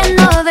thinking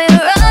of it,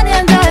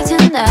 running back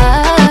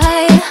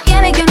tonight.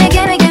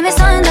 Give me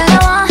something that I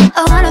want. I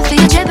wanna feel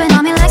you dripping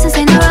on me like some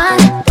Saint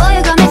Laurent. Boy,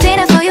 you got me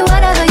feeling for you,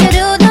 whatever you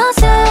do, don't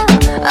stop.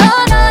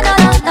 Oh, no, no,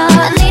 no, no.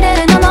 I need it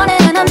in the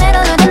morning, in the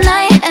middle of the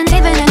night. And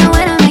even in the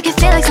winter, make it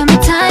feel like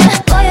summertime.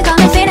 Boy, you got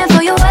me feeling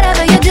for you,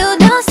 whatever you do,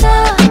 don't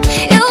stop.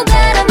 You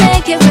better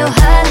make it real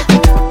hot.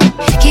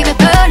 Keep it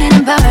burning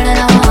and burning,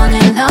 I want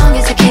it long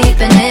as you're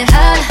keeping it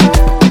hot.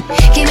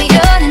 Keep me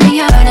yearning and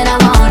yearning, I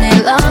want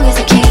it long as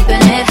you're keeping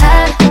it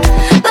hot.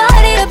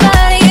 Body to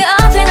body,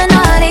 I'm feeling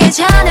naughty,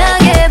 tryna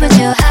get what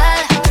you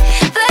hot.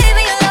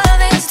 Baby, your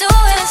love is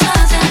doing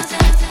something.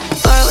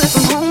 Far away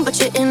from home, but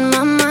you're in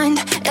my mind.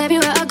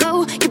 Everywhere I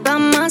go, you're by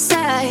my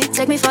side.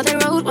 Take me for the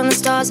road when the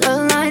stars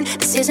align.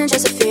 This isn't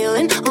just a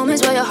feeling, home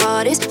is where your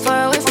heart is.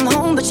 Far away from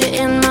home, but you're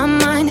in my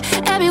mind.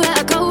 Everywhere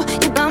I go,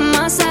 you're by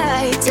my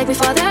side. Take me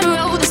for that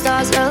road, the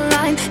stars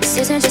align. This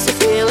isn't just a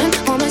feeling,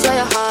 home is where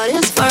your heart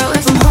is. Far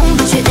away from home,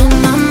 but you're in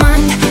my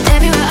mind.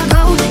 Everywhere I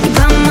go, you're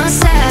by my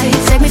side.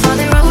 Take me for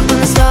the road when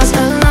the stars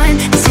align.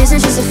 This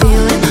isn't just a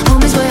feeling,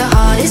 home is where your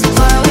heart is.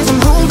 Far away from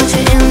home, but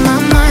you're in my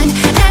mind.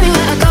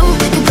 Everywhere I go,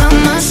 you're by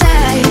my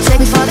side. Take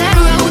me for that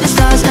road, the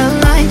stars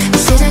align.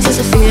 This isn't just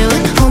a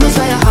feeling, home is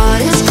where your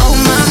heart is. Oh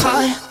my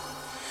heart,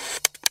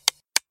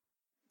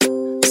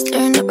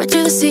 staring up right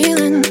through the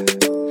ceiling.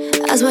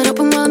 Eyes wide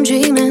open while I'm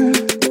dreaming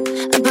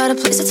about a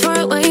place that's far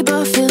away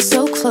but feels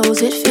so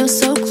close. It feels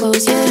so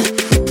close, yeah.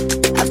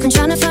 I've been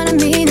trying to find a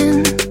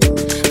meaning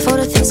for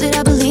the things that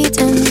I believed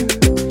in,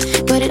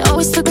 but it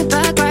always took me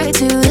back right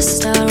to the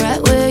start,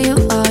 right where you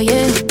are,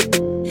 yeah.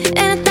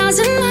 And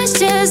 1,000 miles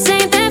just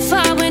ain't that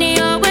far when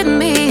you're with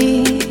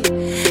me.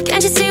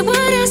 Can't you see what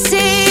I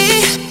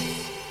see?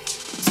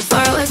 So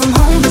far away from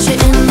home, but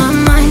you're in my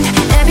mind.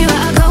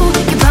 Everywhere I go,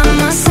 you're by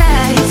my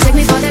side. Take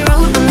me for the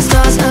road when the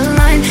stars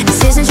align.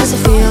 This isn't just a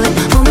feeling,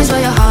 home is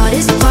where your heart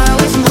is. Far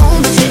away from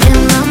home, but you're in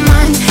my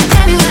mind.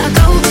 Everywhere I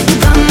go,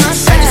 you're by my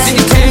side.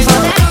 Take me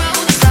for that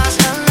road, the stars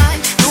align.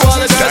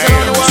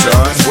 Damn,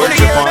 son, where'd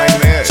you find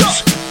this?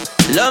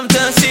 Love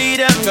to see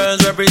them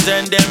girls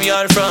represent them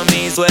yard from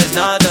east, west,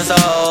 north and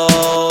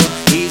south.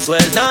 East,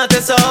 west, north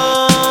and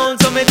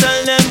south. So me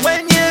tell them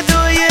when you do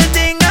your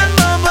thing,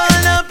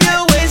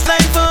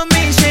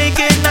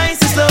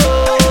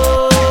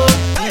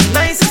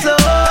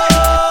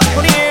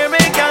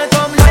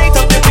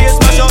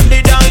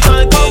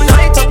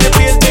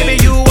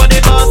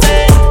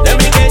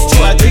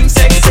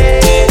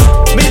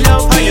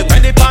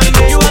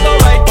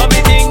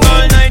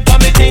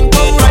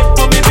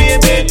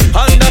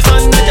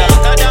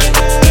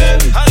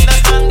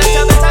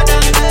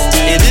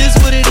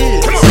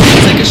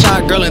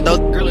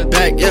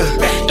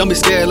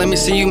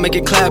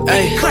 clap,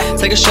 ayy.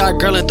 Take a shot,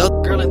 girl, and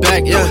throw it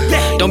back,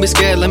 yeah. Don't be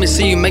scared, let me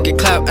see you make it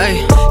clap,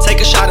 ayy.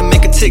 Take a shot and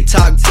make a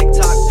TikTok.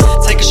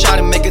 Take a shot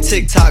and make a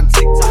TikTok.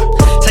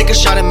 Take a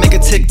shot and make a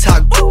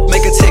TikTok.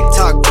 Make a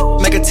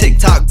TikTok. Make a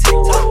TikTok.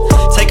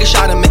 Take a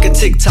shot and make a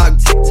TikTok.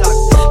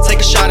 Take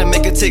a shot and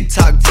make a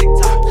TikTok.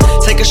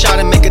 Take a shot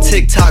and make a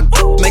TikTok.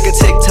 Make a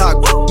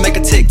TikTok. Make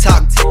a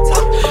TikTok.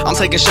 I'm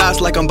taking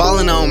shots like I'm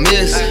ballin', I don't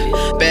miss.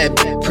 Bad,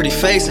 pretty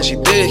face and she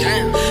thick.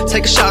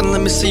 Take a shot and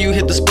let me see you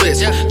hit the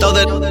splits. Throw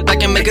that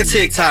back and make a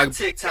TikTok.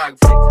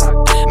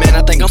 Man,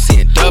 I think I'm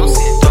seeing double.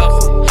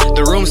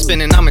 The room's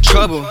spinning, I'm in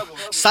trouble.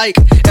 Psych,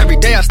 every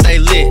day I stay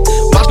lit.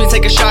 Watch me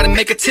take a shot and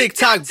make a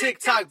TikTok. Take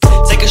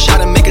a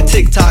shot and make a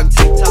TikTok.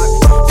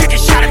 Take a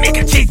shot and make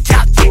a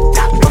TikTok.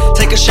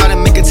 Take a shot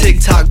and make a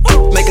TikTok.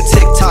 Make a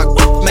TikTok.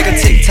 Make a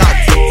TikTok.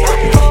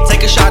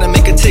 Take a shot and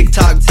make a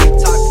TikTok.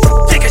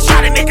 Take a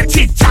shot and make a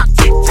TikTok.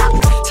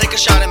 Take a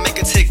shot and make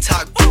a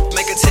TikTok.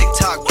 Make a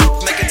TikTok.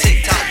 Make a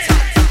TikTok.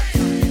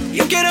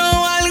 Yo quiero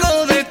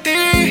algo de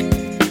ti.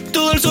 Tu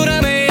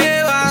dulzura me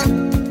lleva.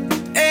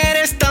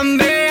 Eres tan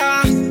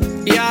bella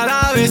y a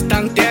la vez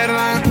tan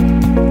tierna.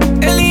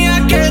 El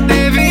día que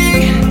te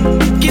vi,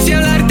 quise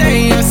hablarte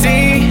y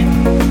así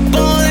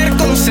poder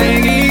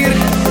conseguir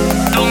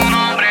tu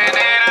nombre,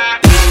 nena.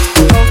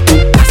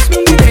 Hazme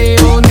un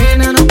video,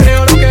 nena, no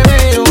creo lo que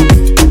veo.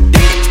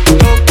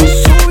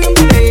 Sube un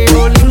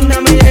video, linda,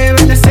 me lleva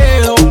el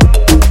deseo.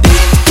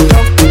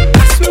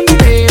 Hazme un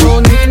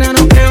video, nena,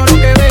 no creo lo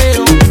que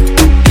veo.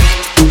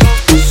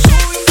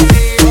 Sube un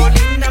video,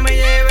 linda, me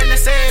lleva el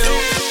deseo.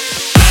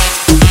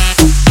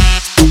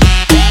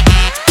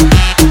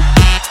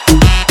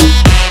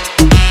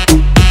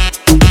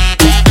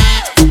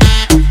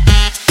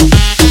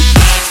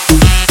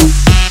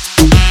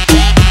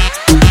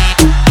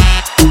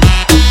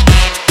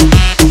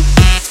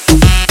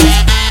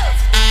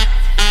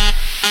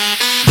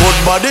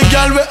 Body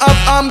girl we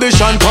have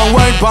ambition, come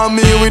wine for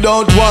me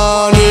without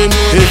warning.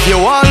 If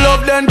you want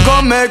love then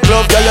come make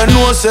love, girl you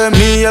know say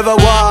me ever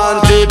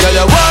want it. Girl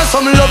you want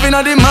some loving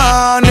at the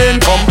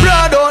morning, come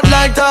broad out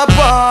like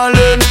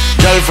tarpaulin.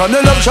 Girl from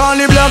the Love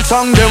Charlie Black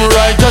song them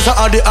right just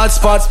at the hot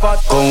spot.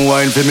 Come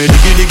wine for me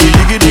diggy diggy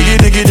diggy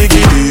diggy diggy diggy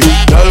diggy.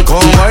 Girl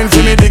come wine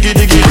for me diggy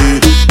diggy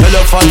diggy. Girl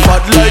you fat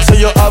fat like say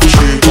you have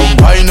tree. Come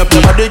wine up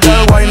your body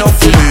girl, wine up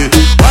for me.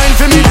 Wine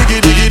for me diggy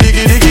diggy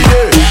diggy diggy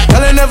diggy.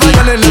 Girl you never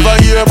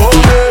hear about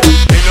me.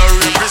 In a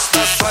real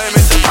business time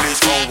it's a place.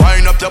 Come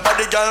wine up your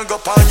body girl, go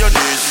on your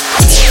knees.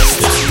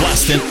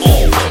 Blasting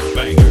all the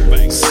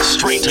bangers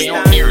straight to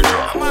your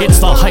eardrum. It's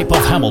the hype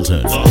of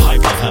Hamilton. The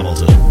hype of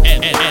Hamilton.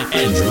 And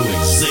Andrew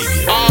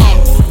Xavier.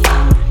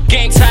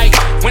 Gang tight.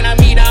 When I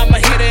meet, I'ma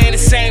hit her in the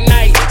same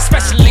night.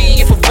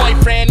 Especially if a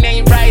boyfriend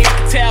ain't right. I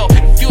can tell.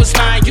 If you was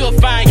mine, you'll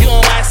find you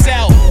on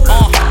myself.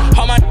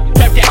 All my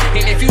rep that.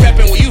 And if you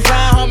reppin' where you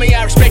from, homie,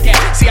 I respect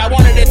that. See, I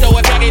wanted to throw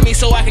it back at me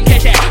so I can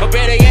catch that. But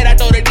better yet, I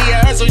throw the D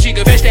at her so she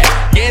can fetch that.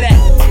 Yeah, that.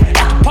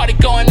 After party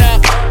going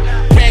up.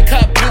 Red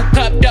cup, blue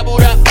cup,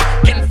 doubled up.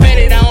 Getting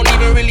faded, I don't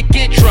even really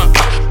get drunk.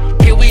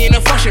 Here we in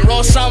the function,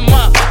 roll something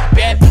up.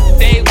 Bad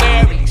they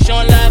wearing,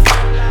 showing love.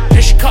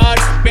 Then she called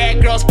this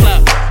Bad Girls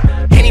Club.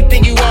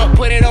 Anything you want,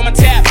 put it on my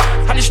tab.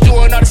 I'm just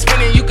doing all the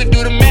spinning, you can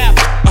do the math.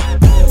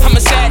 I'm a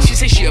sad, she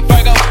say she a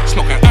Virgo.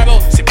 Smoking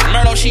herbo, sipping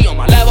Merlot, she on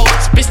my level.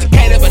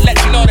 Sophisticated, but let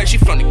you know that she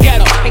from the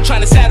ghetto. Ain't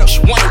tryna saddle, she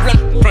wanna run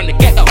from the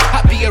ghetto.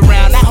 I be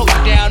around, I hold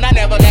you down, I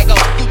never let go.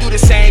 You do the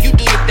same, you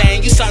do your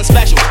thing, you something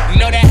special. You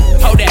know that,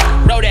 hold that,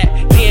 roll that.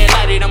 He ain't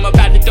light it, I'm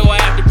about to throw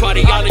an after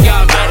party. All of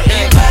y'all better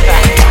hit.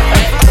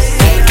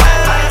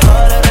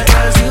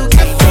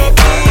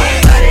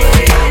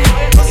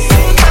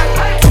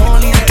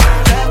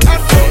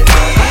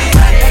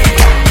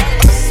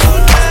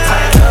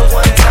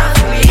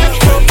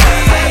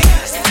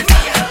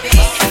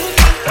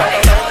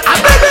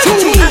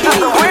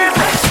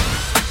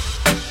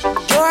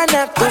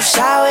 Tú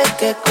sabes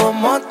que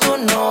como tú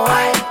no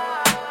hay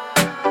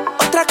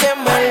otra que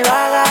me lo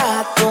haga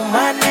a tu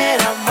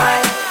manera,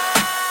 my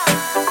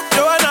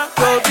Joanna,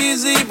 your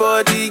busy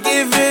body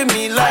giving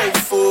me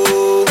life,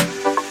 oh,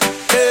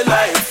 hey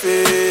life,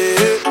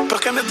 eh. ¿Por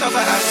qué me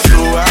tratas así?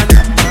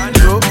 Joanna,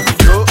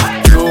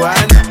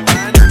 Joanna,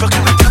 ¿por qué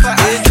me tratas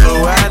así?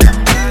 Joanna,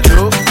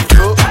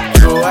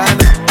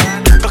 Joanna,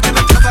 ¿por qué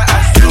me tratas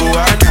así?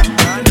 Joanna,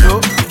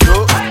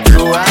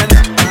 Joanna,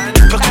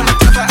 ¿por qué me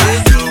tratas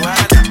así?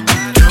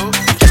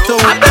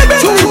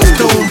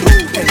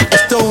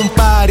 Esto es un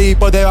party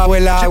por debajo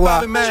del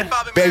agua.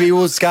 Baby,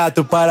 busca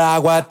tu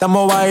paraguas.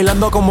 Estamos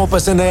bailando como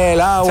peces en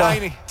el agua.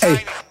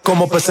 Ey,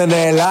 como peces en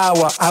el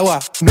agua.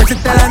 No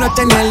existe la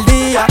noche ni el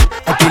día.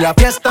 Aquí la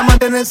fiesta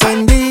mantiene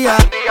encendida.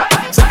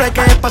 Siempre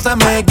que pasa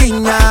me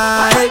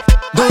guiña. Ey,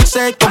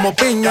 dulce como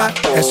piña.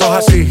 Eso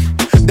es así,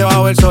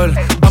 debajo del sol.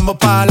 Vamos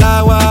para el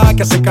agua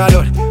que hace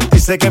calor.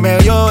 Dice que me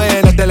vio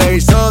en el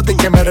televisor y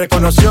que me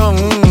reconoció,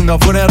 no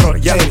fue un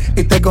error, yeah.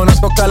 Y te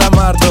conozco,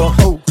 Calamardo,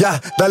 ya,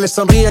 dale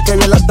sonríe que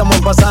bien la estamos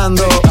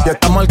pasando. Ya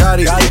estamos al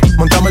cari,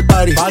 montamos el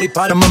party,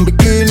 estamos en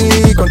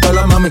bikini con todas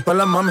las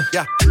mami,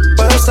 yeah.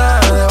 Puedo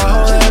estar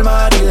debajo del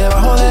mar y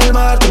debajo del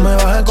mar tú me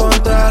vas a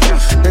encontrar.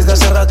 Desde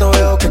hace rato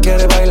veo que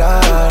quieres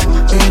bailar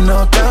y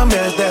no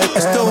cambies de tema.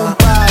 Esto es un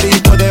party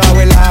por debajo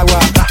del agua,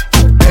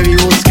 baby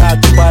busca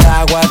tu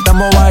paraguas.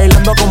 Estamos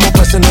bailando como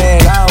peces en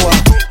el agua,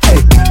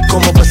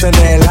 como pues en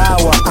el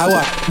agua.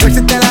 No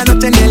existe la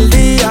noche ni el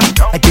día,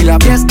 aquí la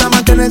fiesta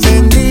mantiene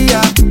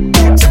encendida.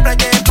 Siempre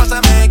que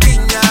pasa me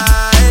guiña,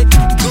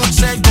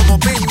 dulce como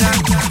piña.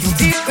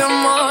 Deep in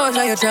more,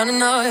 now you're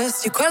drowning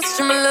us. You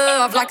question my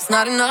love like it's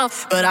not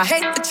enough, but I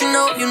hate that you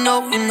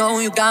know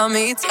you got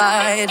me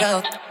tied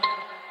up.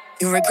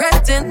 You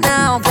regret it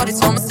now, but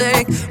it's your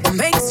mistake. What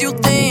makes you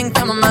think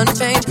that my mind will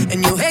change? And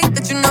you hate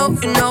that you know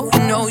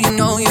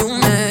you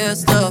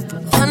messed up.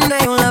 One day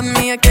you'll love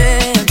me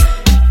again.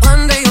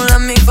 One day you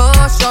love me for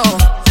sure.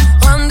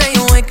 One day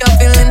you wake up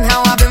feeling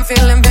how I've been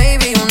feeling,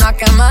 baby. You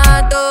knock at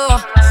my door.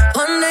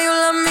 One day you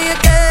love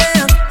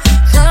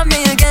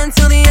me again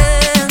till the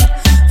end.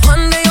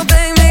 One day you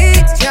beg me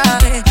to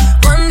try.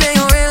 One day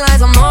you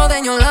realize I'm more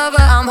than your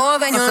lover, I'm more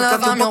than your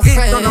lover, I'm your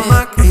friend.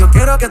 Nomás que yo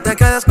quiero que te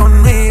quedes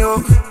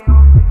conmigo.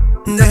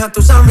 Deja a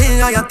tus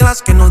amigas allá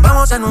atrás que nos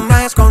vamos en un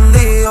viaje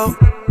escondido.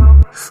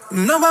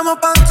 Nos vamos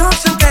pa'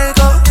 Turks and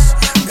Caicos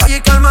y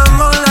allí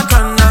calmamos las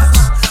canas.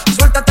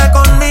 Suéltate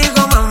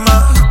conmigo,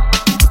 mamá,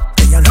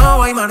 que ya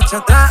no hay marcha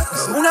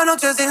atrás. Una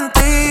noche sin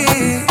ti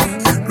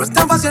no es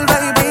tan fácil,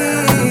 baby.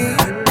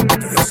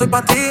 Que yo soy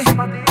pa' ti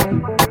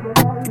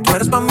y tú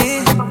eres pa'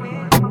 mí.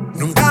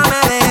 Nunca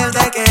me dejes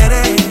de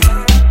querer.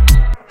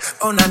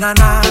 Oh, na, na,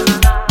 na.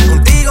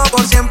 Contigo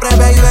por siempre,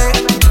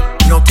 baby.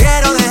 No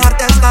quiero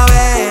dejarte esta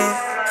vez.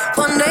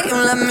 One day you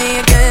love me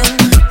again.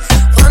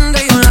 One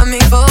day you love me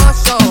for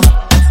sure.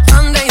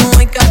 One day you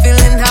wake up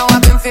feeling how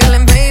I've been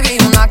feeling, baby.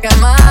 You knock at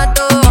my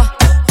door.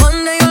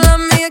 One day you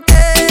love me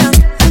again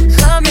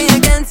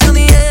till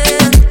the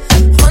end.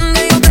 One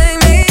day you beg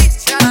me to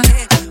try.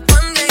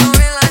 One day you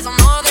realize I'm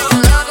more than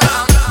your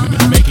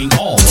lover. Making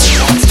all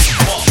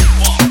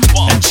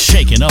and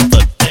shaking up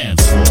the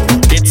dance floor.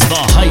 It's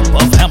the hype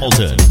of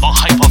Hamilton. The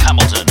hype of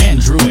Hamilton.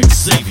 Andrew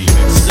Xavier.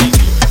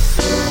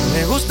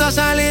 Me gusta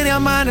salir y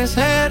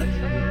amanecer,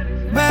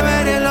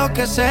 beber y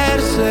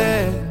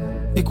enloquecerse.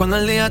 Y cuando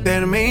el día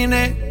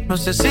termine, no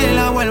sé si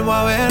la vuelvo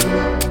a ver.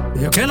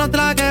 Yo que no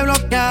traje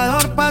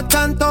bloqueador pa'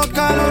 tanto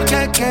calor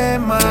que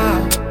quema.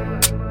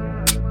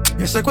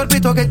 Y ese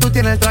cuerpito que tú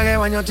tienes, el traje de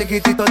baño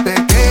chiquitito te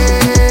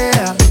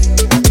queda.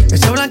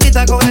 Esa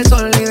blanquita con el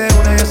sol y de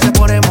una ya se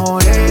pone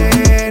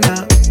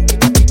morena.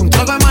 Un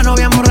trago de mano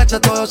bien borracha,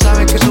 todos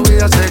saben que su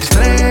vida es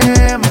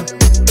extrema.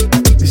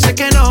 Dice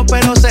que no,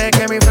 pero sé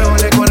que mi flow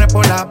le corre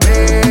por la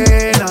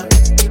pena.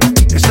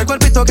 Ese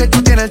cuerpito que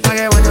tú tienes, el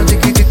traje de baño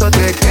chiquitito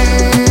te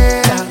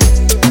queda.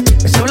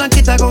 Esa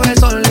blanquita con el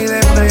sol y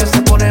de una ya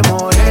se pone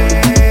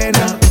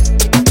morena.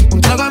 Un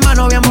trago de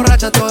mano bien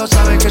borracha, todos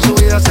saben que su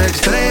vida es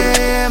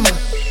extrema.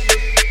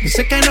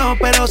 Dice que no,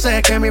 pero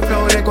sé que mi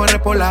flow le corre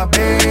por la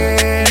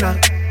pena.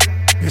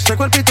 Ese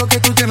cuerpito que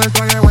tú tienes, el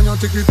traje de baño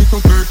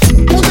chiquitito te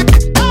queda.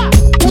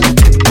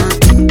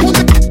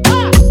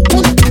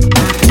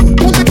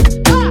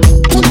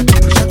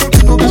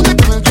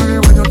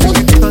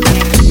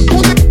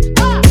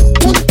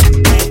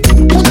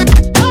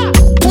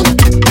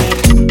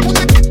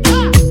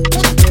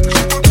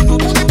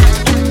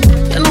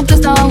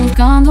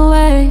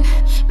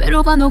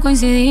 Pero cuando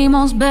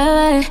coincidimos,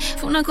 bebé,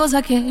 fue una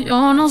cosa que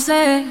yo no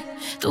sé.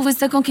 Tú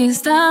fuiste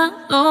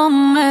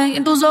conquistándome y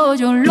en tus ojos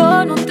yo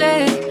lo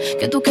noté.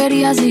 Que tú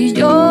querías y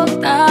yo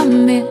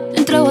también.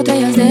 Entre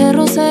botellas de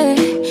rosé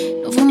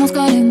nos fuimos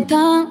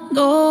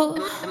calentando.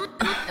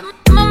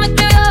 Me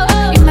escribió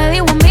y me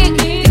dijo a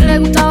mí que le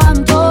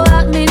gustaban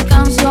todas mis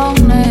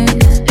canciones.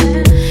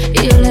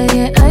 Y yo le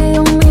dije, ay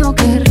Dios mío,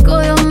 qué rico,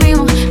 Dios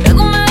mío.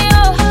 Luego me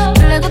dijo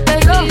que le gusté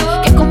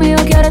yo, que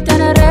conmigo quiere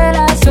tener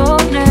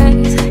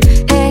relaciones.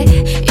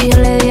 Y yo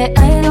le dije,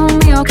 ay Dios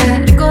mío, qué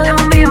rico,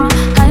 Dios mío.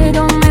 Ay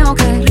Dios mío,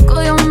 qué rico,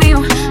 Dios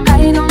mío.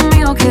 Ay Dios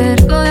mío, qué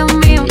rico, Dios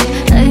mío.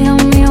 Ay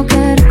Dios mío,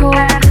 qué rico.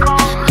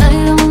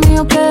 Ay Dios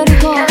mío, qué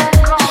rico.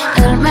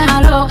 Él me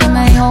jaló y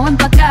me dijo ven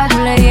pa' acá. Yo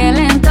le dije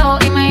lento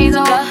y me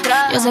hizo.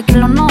 Yo sé que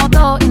lo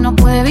noto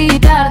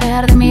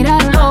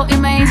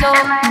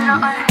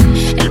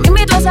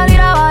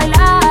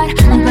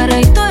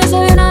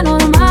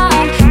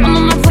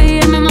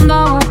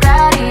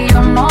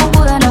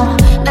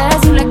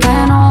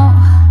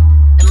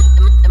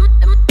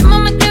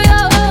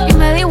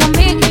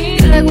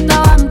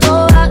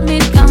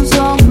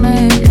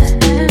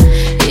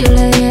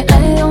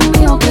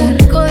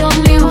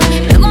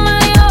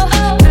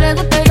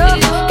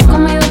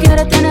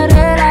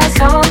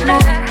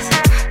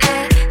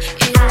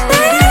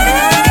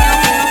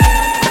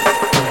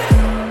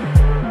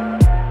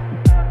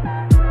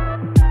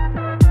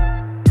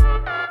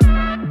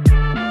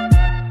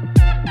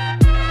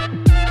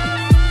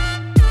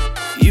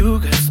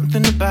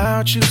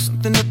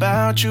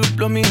about you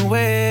blow me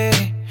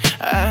away.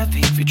 I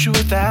think future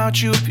without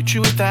you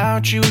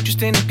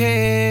just ain't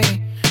okay.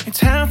 It's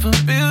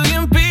 500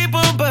 million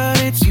people,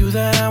 but it's you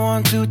that I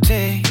want to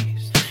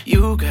taste.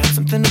 You got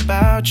something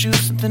about you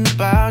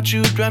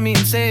drive me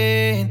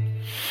insane.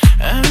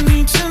 I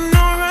need to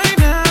know right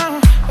now,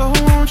 oh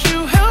won't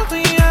you help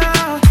me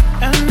out?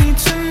 I need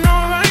to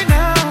know right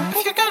now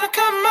if you're gonna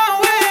come my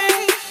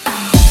way.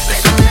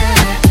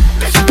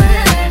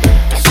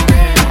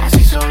 Bésame,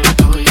 así solo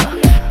tuyo.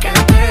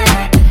 Quédate,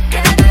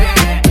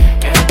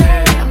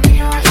 lo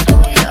mío es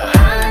tuyo.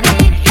 I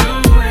need you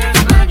as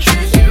much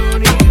as you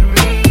need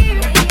me.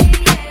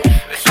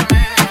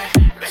 Bésame.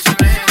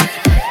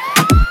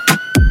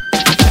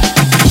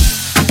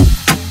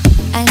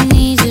 I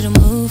need you to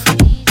move,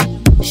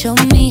 show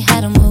me how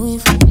to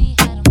move.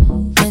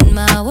 When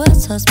my world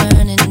starts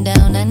burning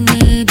down, I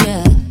need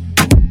ya.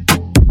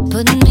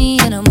 Put me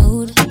in a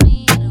mood,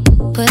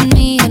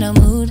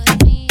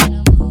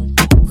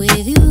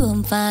 with you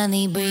I'm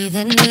finally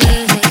breathing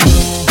easy.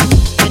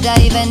 We're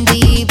diving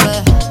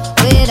deeper,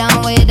 way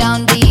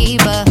down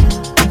deeper.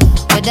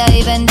 We're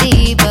diving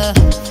deeper,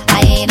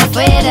 I ain't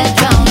afraid to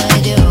drown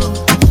with you.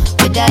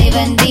 We're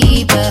diving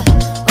deeper,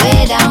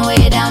 way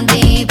down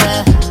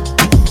deeper.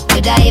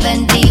 We're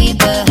diving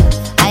deeper,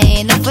 I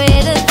ain't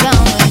afraid to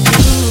drown with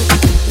you.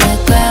 Let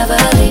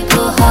gravity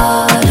pull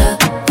harder,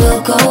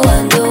 we'll go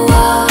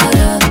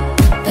underwater.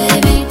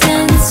 Baby,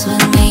 dance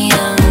with me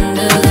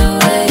under the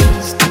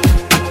waves.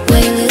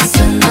 Weightless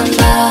and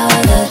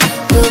unbothered,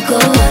 we'll go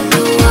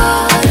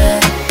underwater.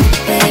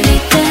 Baby,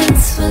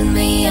 dance with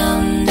me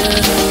under the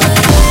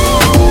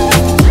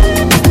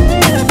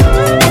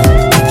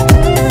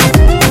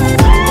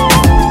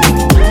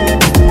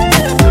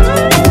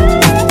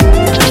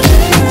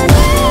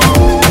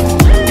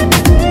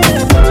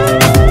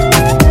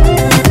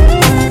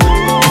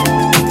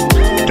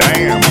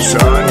Damn,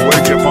 son,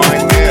 where'd you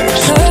find this?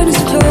 Curtains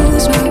are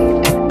closed,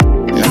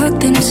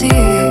 nothing to see.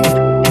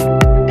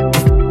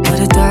 But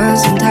a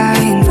dozen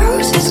dying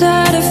roses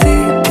at her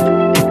feet.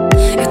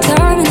 Your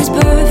timing is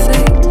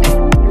perfect,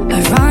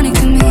 ironic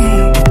to me.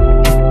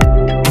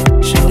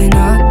 Showing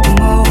up the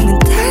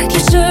moment that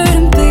you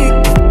shouldn't be.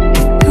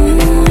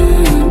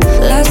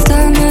 Last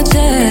time I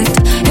checked,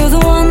 you're the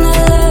one that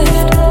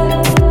left.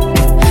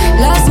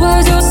 Last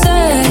words you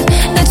said,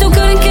 that you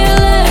couldn't care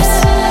less.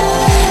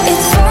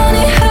 It's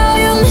funny how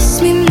you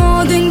miss me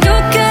more than you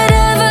could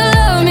ever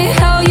love me.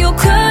 How you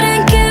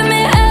couldn't give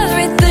me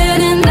everything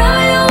and now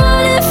you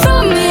want it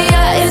from me.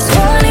 Yeah, it's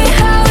funny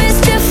how it's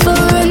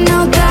different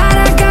now that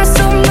I got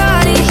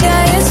somebody.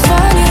 Yeah, it's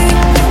funny.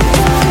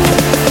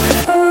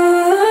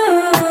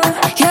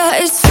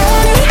 Yeah, it's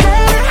funny.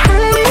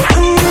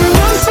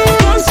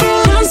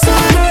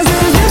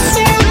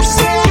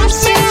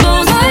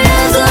 Both my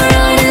hands are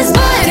on his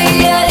body.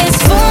 Yeah, it's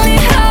funny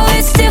how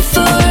it's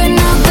different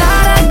now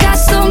that I got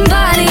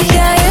somebody.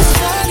 Yeah, it's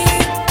funny.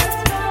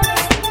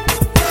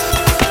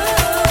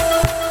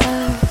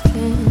 I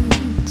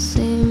can't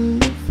seem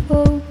to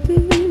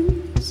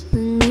focus,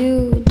 and you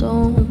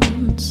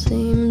don't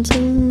seem to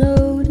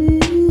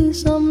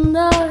notice I'm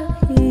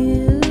not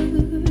here.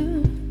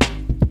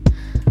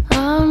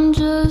 I'm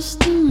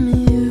just a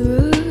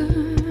mirror.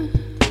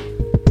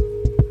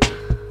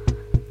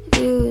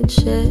 You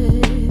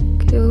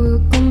check your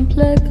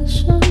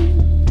complexion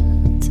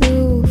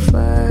to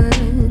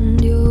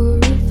find your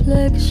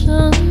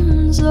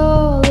reflections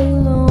all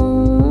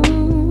alone.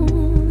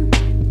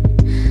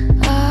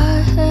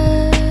 I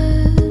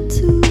had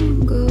to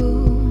go.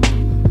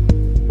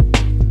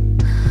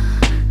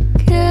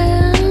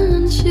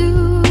 Can't you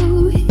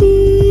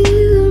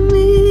hear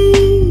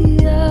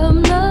me? I'm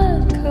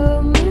not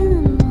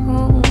coming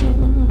home.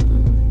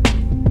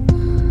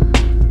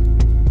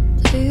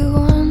 Do you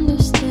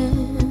understand?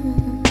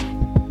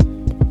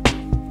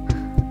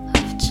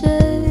 I've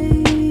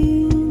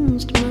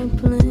changed my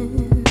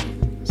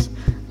plans,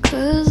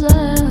 'cause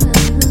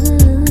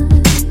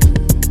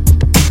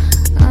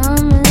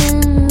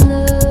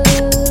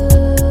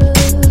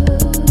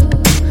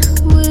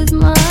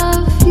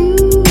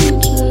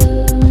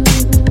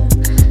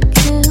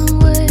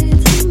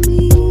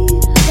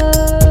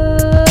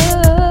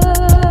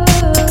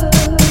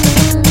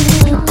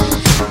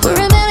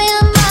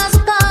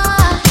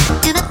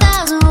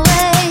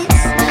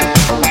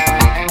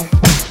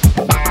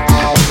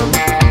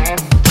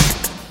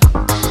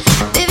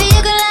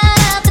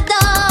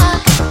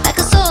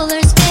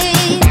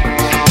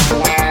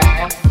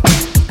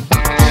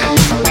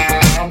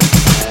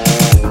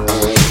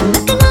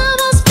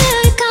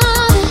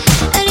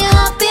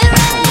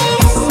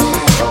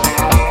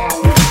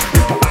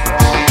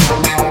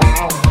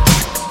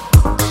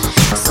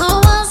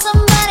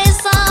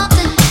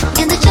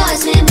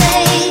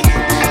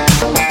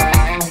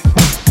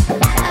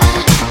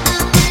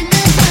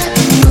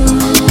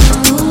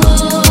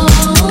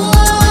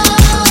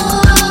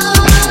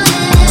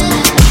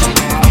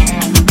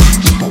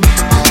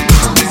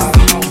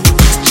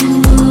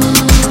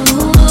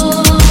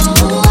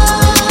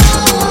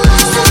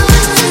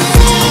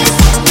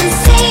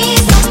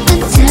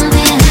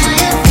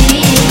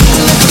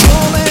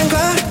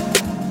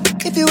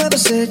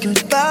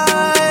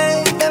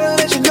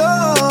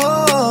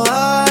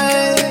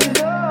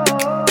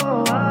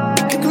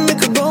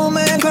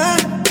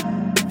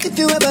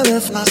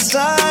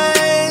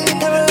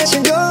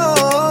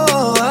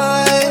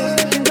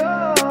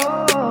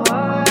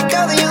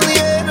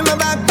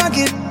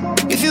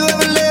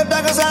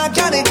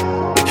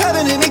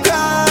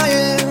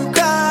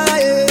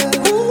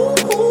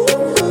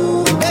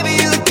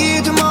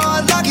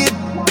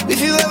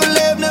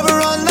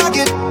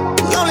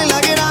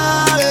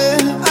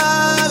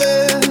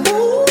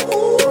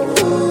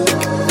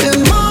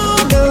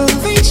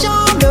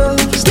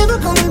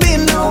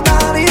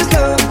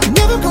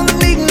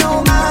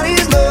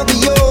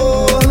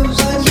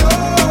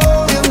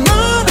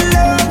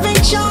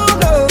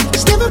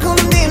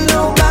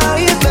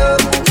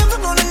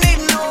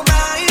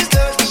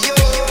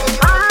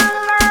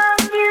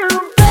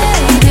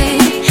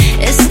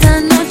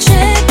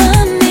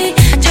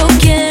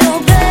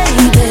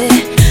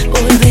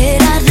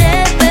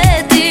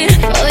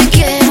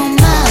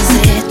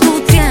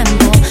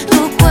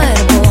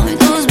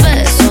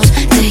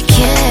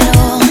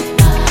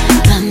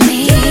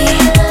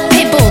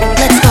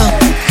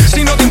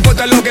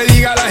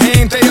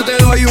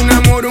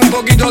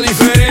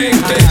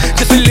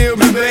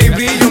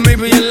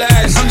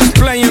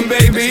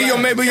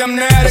digan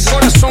nada. El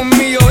corazón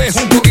mío es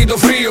un poquito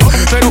frío,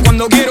 pero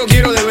cuando quiero,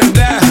 quiero de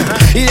verdad.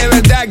 Y de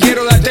verdad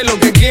quiero darte lo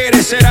que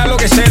quieres. Será lo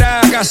que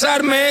será,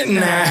 casarme,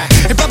 nah.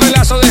 El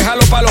papelazo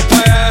déjalo pa' los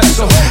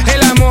payasos.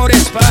 El amor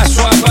es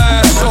paso a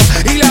paso.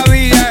 Y la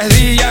vida es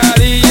día a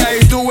día.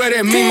 Y tú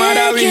eres mi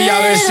maravilla,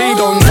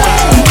 besito.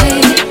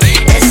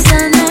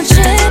 Esta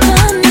noche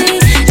pa' mí,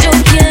 yo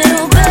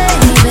quiero,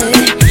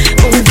 baby,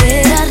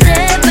 volver a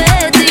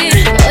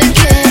repetir. Hoy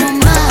quiero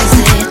más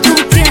de tu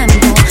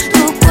tiempo,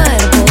 tu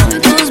cuerpo,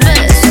 tus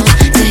besos.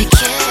 Te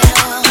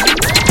quiero a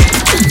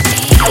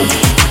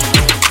mí.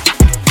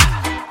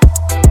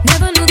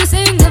 Never knew this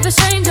thing of a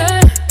stranger.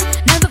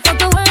 Never felt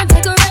the word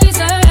take a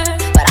razor,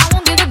 but I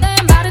won't give a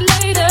damn about it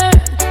later.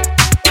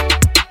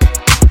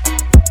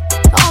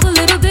 All the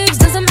little things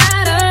doesn't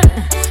matter.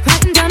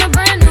 Writing down a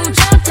brand new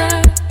chapter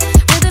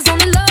where there's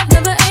only love,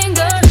 never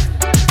anger.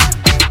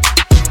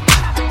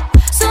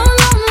 So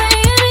lonely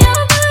in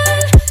your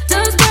bed,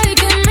 does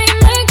breaking me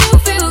make you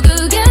feel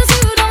good? Guess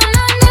you don't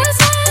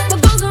understand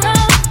what goes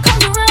around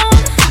comes around.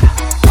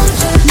 Don't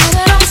you know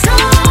that I'm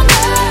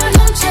stronger?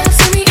 Don't you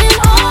see me in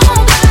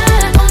all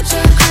that? Don't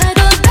you cry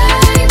the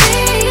baby?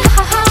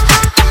 Ha ha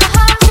ha ha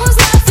ha. Who's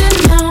laughing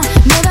now?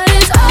 Know that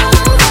it's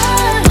over.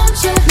 Don't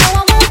you know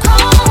I won't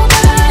call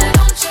back?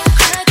 Don't you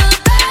cry the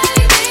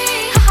baby?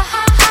 Ha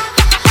ha ha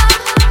ha ha.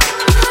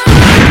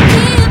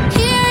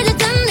 Hear the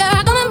thunder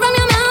coming from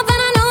your mouth,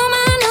 and I know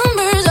my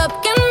number's up.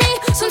 Give me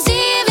some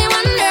Stevie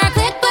Wonder.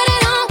 Click, put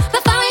it on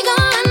before we go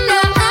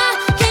under. I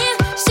can't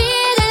see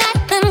the light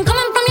coming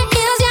from your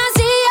heels. Yeah, I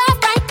see you're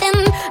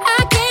frightened. I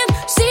can't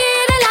see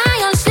the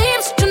lion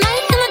sleeps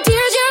tonight and the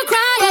tears you're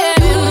crying.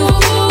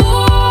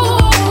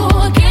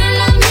 You can't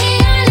love me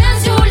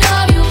unless you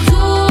love you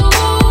too.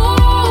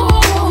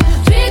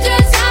 Treat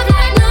yourself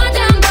like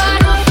nothing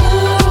but a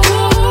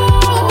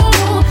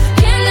fool.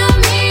 Can't love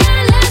me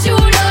unless you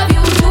love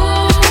you too.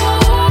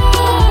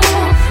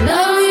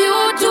 Love you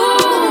too.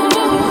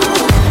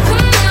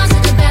 Come on,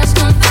 set the best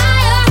on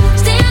fire.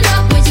 Stand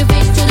up with your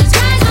face to the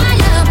sky. High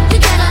up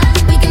together,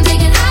 we can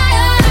take it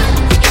higher.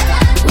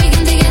 We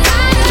can take it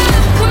higher.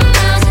 Come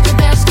on, set the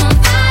best on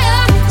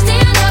fire.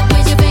 Stand up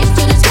with your face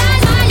to the sky.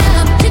 High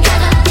up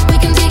together, we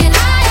can take it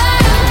higher.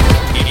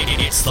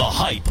 It's the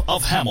hype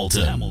of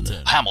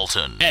Hamilton.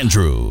 Hamilton.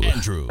 Andrew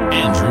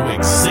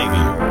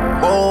Xavier.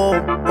 Oh,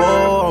 oh,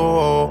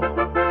 oh.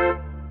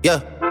 Yeah.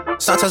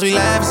 Sometimes we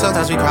laugh,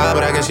 sometimes we cry,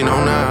 but I guess you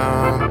know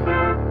now.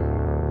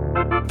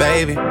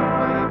 Baby,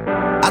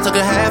 I took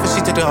a half and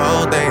she took the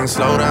whole thing.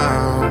 Slow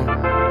down.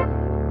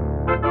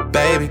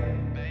 Baby,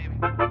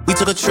 we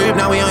took a trip,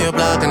 now we on your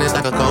block and it's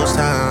like a ghost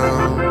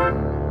town.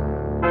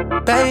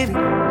 Baby,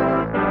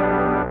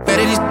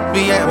 better these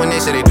be at when they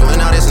say they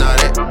doing all this and all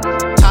that.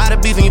 Tired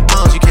of beefing your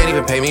bones, you can't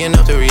even pay me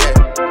enough to react.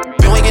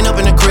 Been waking up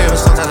in the crib and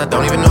sometimes I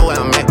don't even know where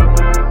I'm at.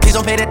 Please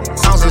don't play that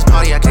songs in this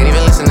party, I can't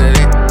even listen to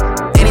that.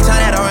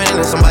 Anytime that I run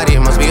into somebody, it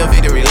must be a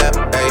victory lap.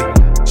 Hey,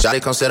 shawty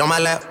come sit on my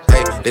lap.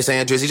 Hey, they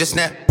saying Drizzy just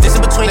snap. This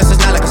in between us,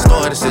 it's not like a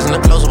store, this isn't a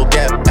closable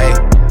gap. Hey,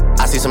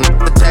 I see some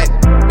attack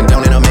and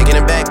don't end up making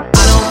it back.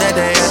 I know that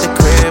they at the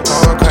crib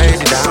going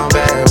crazy down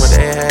bad. What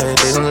they had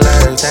didn't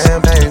last,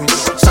 damn baby.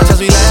 Sometimes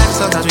we laugh,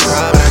 sometimes we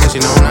cry, but I guess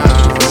you know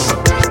now.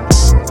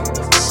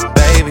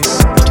 Baby,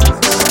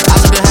 I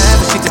took the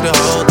half and she took the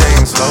whole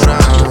thing. Slow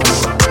down.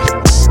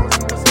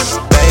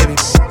 Baby,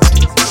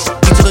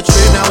 we took a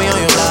trip, now we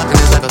on your block and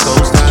it's like a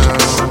ghost town.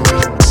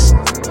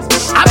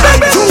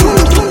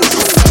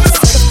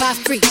 Certified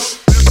free,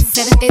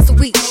 7 days a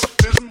week.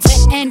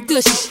 Wet and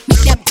gushy,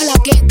 make that pull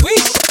out get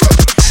weak.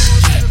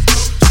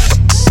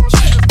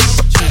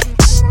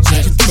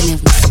 Yeah, you feeling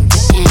with some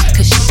wet and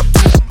cushy.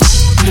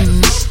 Wet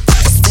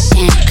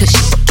and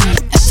cushy.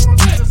 Wet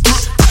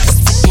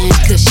and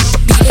cushy.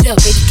 Beat it up,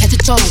 baby, catch a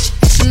charge.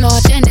 Extra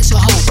large and extra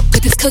hard.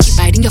 Put this cookie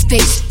right in your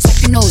face.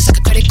 Swipe your nose like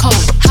a credit card.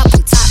 Hop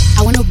on top,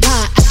 I wanna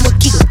ride. I do a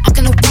giggle, I'm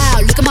gonna wow.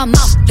 Look at my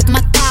mouth, look at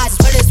my thighs.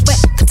 Wet is wet,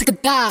 come take a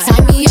dive.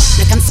 Tie me up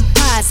like I'm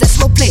surprised. Let's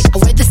role play. I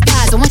wear the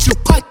skies. I want you to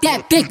park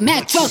that Big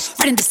Mac truck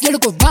right in this little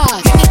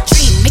garage. Make it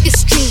dream, make it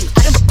stream.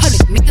 I don't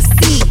public, make a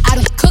scene. I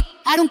don't cook,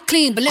 I don't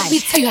clean, but let me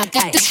tell you, I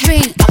got this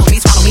ring. Follow me,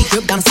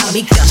 drip down inside of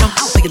me. Jump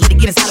out, make it let it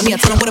get inside of me. I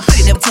tell them where to put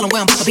it, never tell them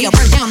where I'm about to be. I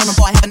burn down on them,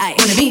 boy, have a night.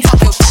 When it means,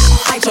 talk your style,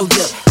 fight your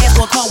dip. Ask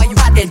for a call while you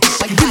ride that dick.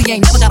 Like you really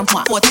ain't never got him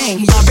for a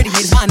thing. He already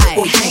made his mind up.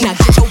 Boy, now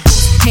get your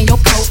boots and your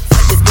coat.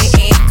 Fuck this wet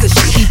and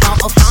cushy. He on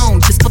a phone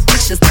just for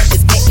pictures. Fuck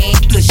this wet and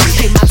cushy.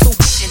 Pay my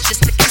tuition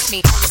just to kiss me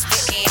on this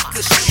wet and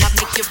cushy. I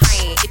make it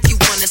rain if you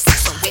wanna see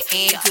some wet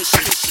and cushy.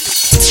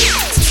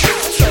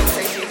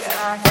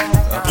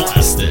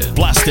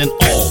 Blasting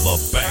all the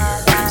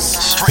bangers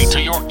straight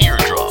to your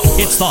eardrum.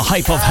 It's the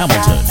hype of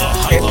Hamilton. The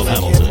hype of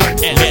Hamilton.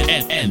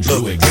 And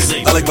Andrew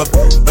Xavier. I like my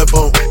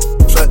backbone,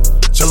 flat,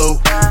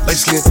 jello, light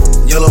skin,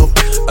 yellow,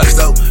 iced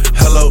out,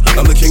 hello.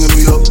 I'm the king of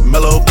New York,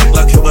 mellow,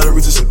 black hair by the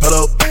Regis and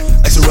Pello.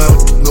 Ice around,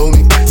 know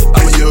me.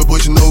 I'm a year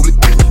boy, you know me.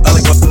 I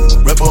like my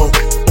backbone,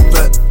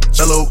 flat,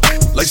 jello,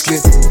 light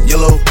skin,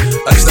 yellow,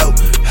 iced out,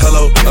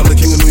 hello. I'm the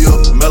king of New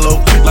York,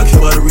 mellow, black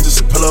hair by the Regis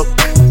and Pello.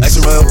 Ice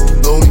around,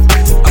 know me.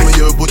 I'm a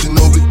year boy, you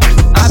know me.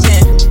 I've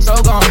been so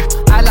gone.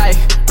 I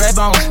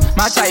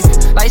type,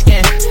 light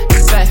skin,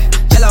 fat,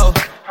 yellow.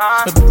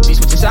 But she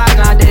switching sides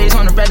nowadays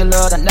on the regular.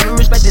 I never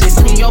respected it.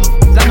 Money up,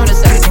 I know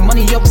that's everything.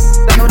 Money up,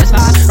 I know that's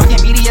high.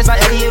 Rockin' BDS by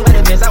Elliot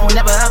Weathermans. I will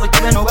never ever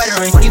give it no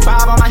weathering.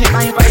 25 on my hip,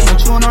 I ain't fighting. I'm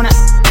chewing on that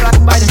like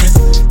a vitamin.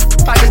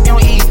 Pockets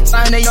don't eat,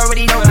 something they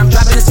already know that I'm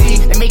dropping the seed.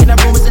 They making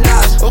up rumors and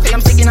lies. Okay,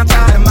 I'm sick and I'm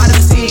tired. I'm out of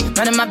the sea.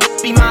 None of my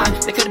bitch be mine.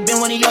 They could've been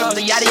one of yours,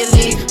 they out of your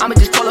league. I'ma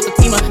just call up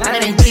Fatima. Now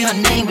that ain't really her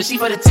name, but she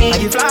for the team.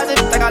 I get flies up,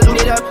 like I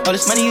loaded up. All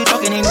this money you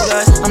talking ain't no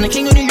dust. I'm the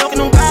king of New York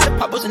and I'm God. If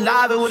Pop was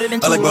alive, it would've been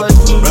too much. I like my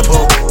rap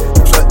on,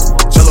 flat,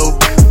 jello,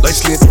 light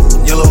skin,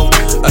 yellow,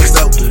 iced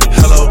out,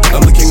 hello.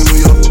 I'm the king of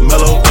New York,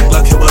 mellow.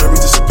 Black hair by the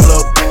Regis,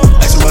 pillow.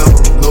 Asking around,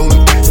 know me.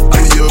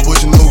 I'm a year boy,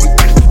 you know me.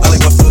 I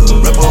like my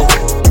rap on,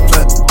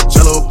 flat,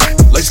 jello,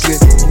 light skin,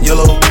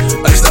 yellow,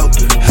 iced out,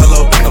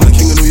 hello. I'm the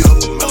king of New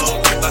York,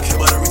 mellow. Black hair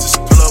by the Regis,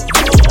 pillow.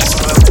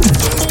 Asking around,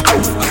 know me.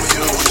 I'm a year boy, you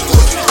know me.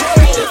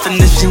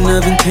 Definition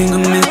of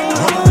entanglement.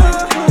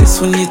 It's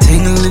when you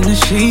tangle in the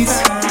sheets.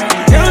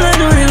 Girl, I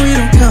know that we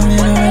don't come in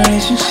a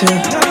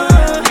relationship,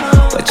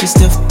 but you're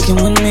still fucking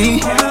with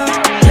me.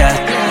 Yeah,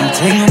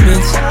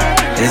 entanglements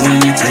is when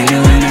you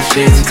tangle in the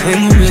shades.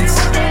 Entanglements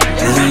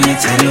is when you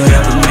tangle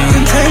up with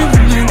me.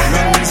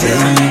 Entanglements is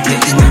when you get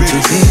in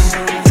too deep.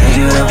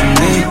 Tangle up with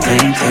me,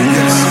 tangle in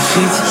the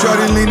sheets.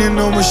 Shawty leaning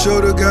on my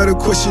shoulder, got a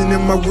question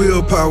in my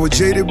willpower.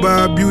 Jaded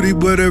by her beauty,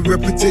 but her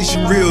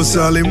reputation real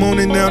solid.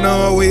 Moaning down the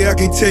hallway, I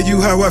can tell you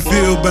how I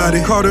feel about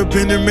it. Caught up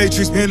in the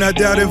matrix, and I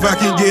doubt if I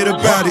can get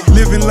about it.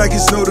 Living like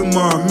it's no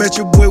tomorrow. Met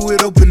your boy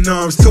with open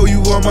arms. Told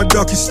you all my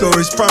darkest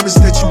stories. Promise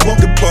that you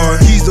won't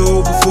depart. Keys to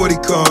over 40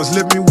 cars.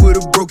 Left me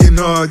with a broken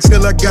heart.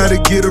 Still I gotta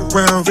get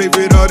around.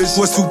 Favorite artist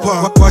was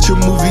Tupac. Watch a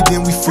movie,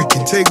 then we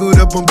freaking tangled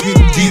up. I'm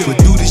getting deeper.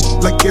 Do this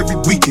shit like every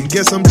weekend.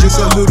 Guess I'm just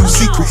a little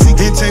secret.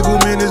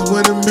 Entanglement is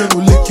when a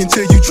mental lick can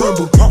tell you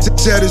tremble.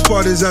 Saddest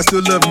part is I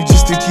still love you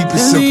just to keep it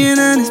simple. Being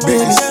honest,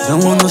 baby,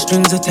 don't want no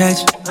strings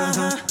attached.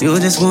 You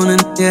just want a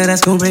nigga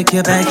that's gon' break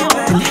your back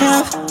in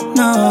half.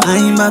 No, I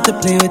ain't about to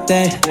play with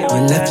that. You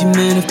left your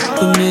man to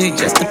fuck with me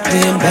just to pay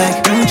him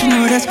back. Don't you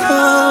know that's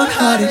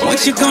cold-hearted?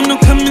 Once you go, no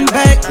coming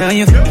back. Now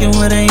you're fucking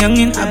with a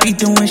youngin', I be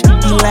doing shit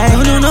you like.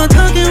 No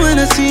talking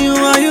when I see you.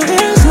 All you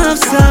hear is love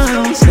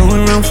sounds.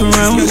 Going round for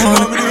round, we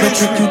wanna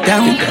take you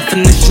down. The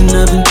definition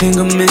of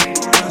entanglement.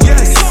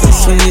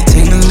 It's when you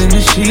tangle in the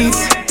sheets.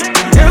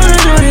 Girl, I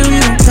know that we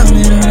don't come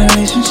in a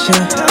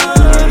relationship,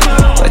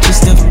 but you're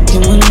still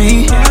fucking with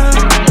me.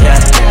 Yeah,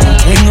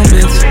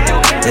 entanglements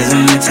is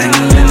when you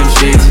tangle in the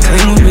sheets.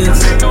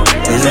 Entanglements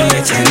is when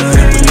you tangle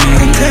up with me.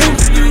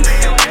 Entanglements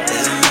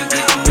is when you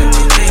get too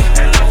deep.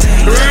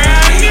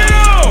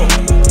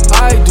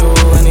 I do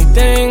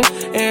anything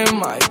in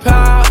my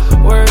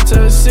power to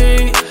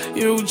see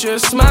you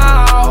just smile.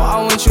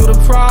 I want you to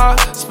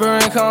prosper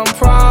and come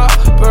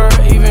proper,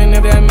 even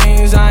if that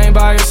means I ain't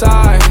by your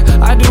side.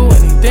 I do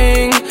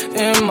anything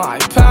in my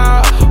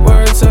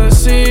power to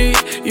see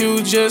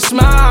you just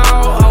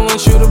smile. I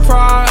want you to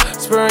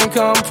prosper and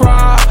come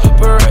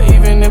proper,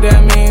 even if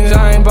that means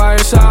I ain't by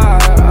your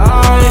side.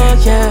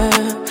 Yeah,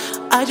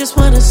 I just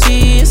wanna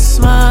see you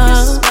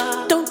smile.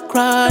 Don't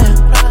cry.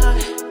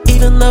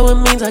 Even though it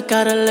means I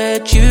gotta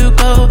let you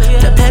go.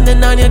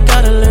 Depending on you,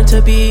 gotta learn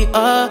to be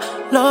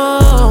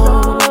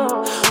alone.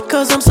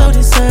 Cause I'm so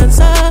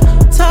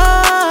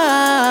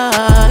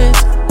desensitized.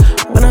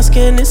 When our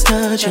skin is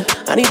touching,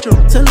 I need you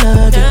to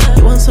love you.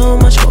 You want so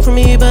much more from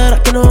me, but I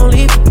can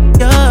only you.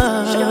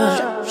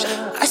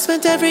 I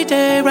spent every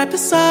day right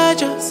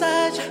beside you,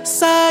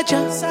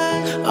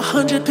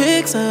 100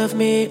 pics of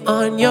me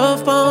on your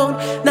phone.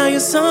 Now you're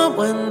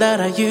someone that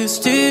I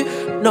used to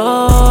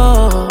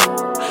know.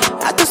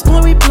 At this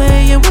point we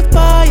playing with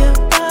fire.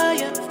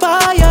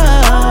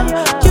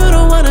 You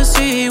don't wanna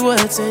see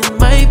what's in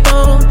my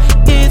phone.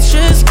 It's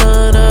just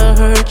gonna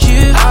hurt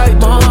you more. I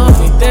do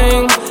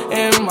anything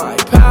in my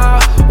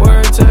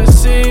power to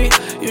see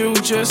you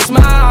just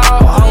smile.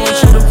 I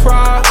want you to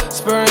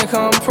prosper and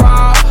come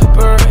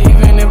proper,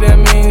 even if that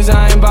means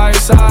I ain't by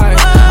your side.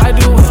 I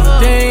do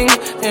anything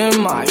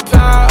in my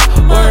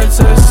power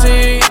to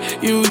see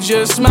you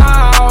just smile.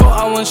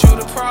 I want you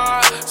to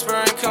prosper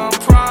and come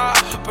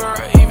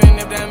proper, even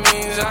if that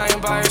means I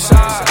ain't by your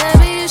side.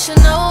 Baby, you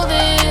should know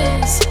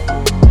this.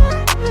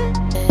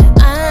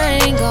 I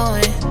ain't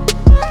going,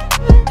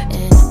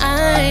 and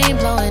I ain't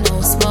blowing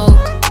no smoke.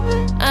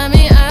 I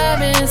mean, I've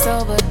been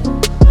sober,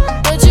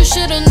 but you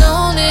should've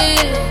known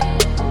it.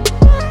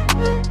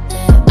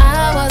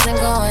 I wasn't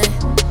going,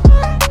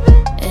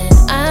 and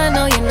I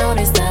know you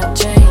noticed I've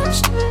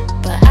changed,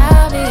 but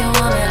I'll be your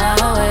woman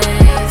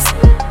always,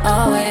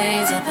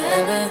 always and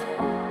forever.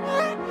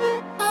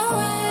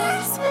 Always.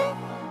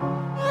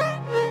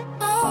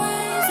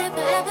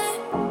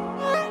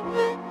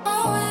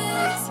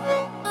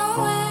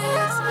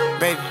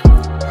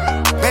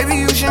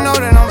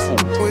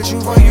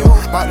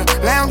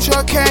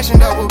 truck cash and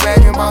double back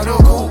and bought a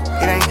coupe.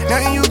 It ain't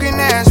nothing you can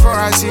ask for,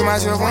 I see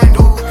myself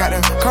undo. Got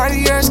a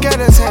Cartier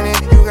skeleton and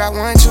you got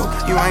one too.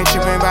 You ain't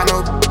tripping about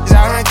no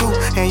I ran through.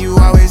 And you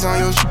always on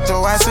your shit,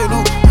 so I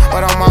salute.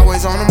 But I'm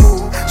always on the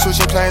move.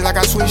 Switching plays like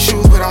I switch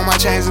shoes, but on my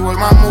chains it was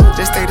my move.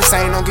 Just stay the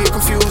same, don't get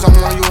confused. I'm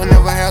one you will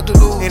never have to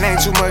lose. It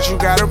ain't too much you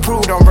gotta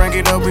prove. Don't bring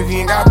it up if you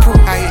ain't got proof.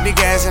 I hit the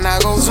gas and I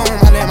go zoom.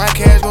 I let my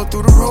cash go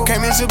through the roof.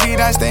 Came into beat,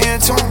 I stay in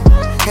tune.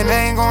 And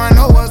they ain't going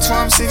nowhere till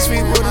I'm 6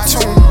 feet with a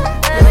tune.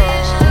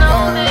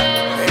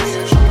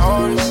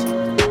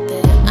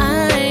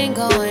 I ain't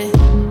going.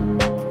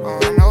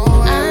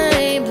 I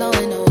ain't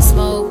blowing no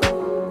smoke.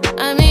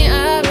 I mean,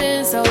 I've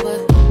been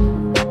sober,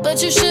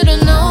 but you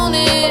should've known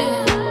it.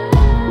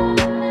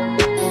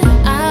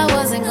 And I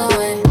wasn't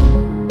going.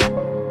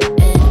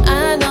 And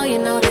I know you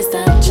noticed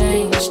I've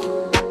changed,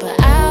 but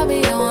I'll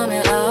be on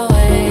it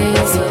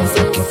always.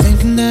 Keep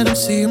thinking that I'm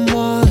seeing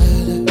what?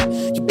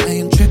 You're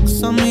playing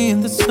tricks on me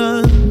in the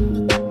sun.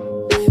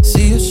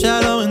 See a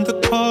shadow in the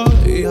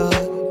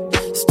courtyard.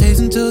 Stays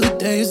until the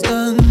day is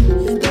done.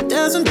 The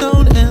dancing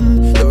don't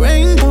end, the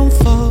rain don't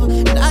fall,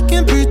 and I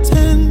can't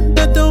pretend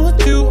I don't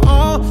want you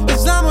all,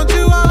 'cause I want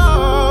you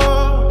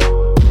all.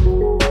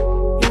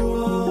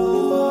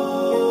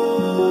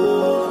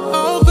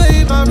 Oh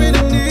babe, I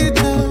really need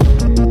you.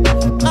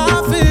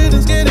 My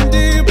feelings getting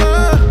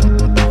deeper.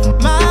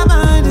 My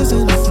mind is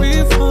in a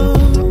free fall.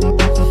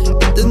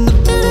 There's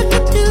nothing I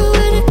can do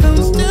when it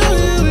comes to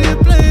you. You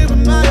play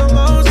with my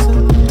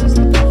emotions.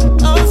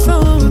 I'm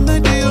flowing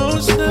like the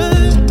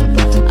ocean.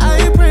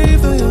 I pray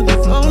for your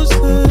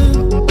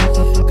devotion.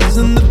 'Cause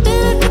there's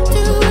nothing I can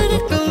do when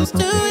it comes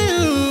to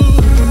you.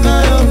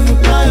 My oh,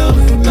 my oh,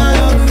 my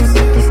oh.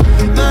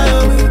 My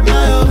oh,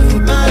 my oh,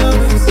 my oh.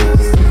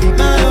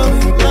 My oh,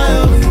 my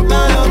oh,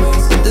 my oh.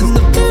 There's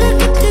nothing I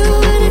can do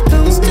when it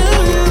comes to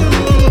you.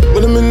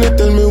 Wait a minute,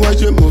 tell me why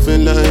you're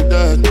moving like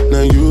that.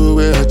 Now you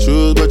where I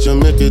choose, but you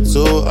make it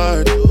so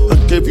hard. I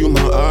gave you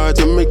my heart,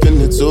 you're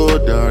making it so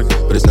dark.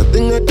 But there's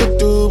nothing I could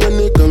do when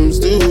it comes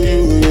to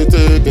you. You're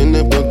taking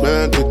it for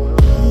granted.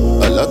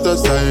 A lot of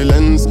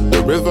silence,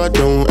 the river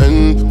don't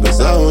end. 'Cause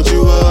I want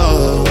you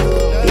all,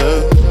 yeah.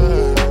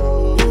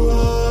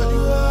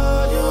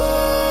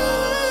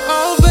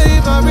 Oh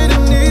babe, I really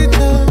need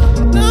you.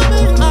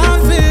 My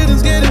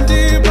feelings getting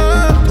deeper.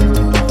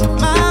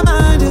 My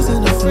mind is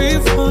in a free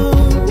fall.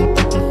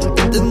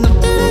 There's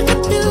nothing I can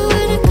do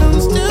when it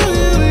comes to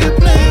you. You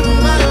play with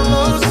my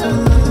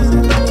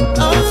emotions.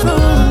 I'm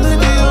flowing like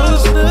the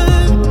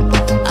ocean.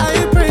 I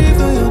pray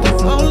for your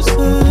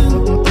devotion.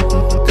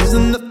 'Cause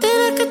there's nothing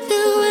I can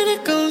do when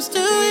it comes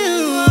to you.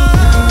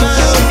 My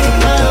oh,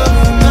 my oh,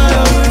 my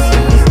oh.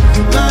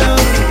 My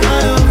oh, my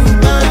oh,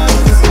 my oh.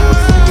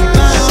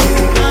 My oh,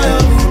 my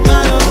oh,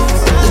 my oh.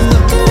 There's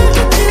nothing I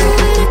can do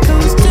when it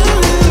comes to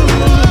you.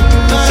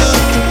 My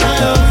oh, my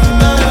oh,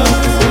 my oh.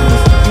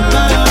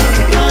 My oh,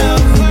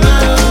 my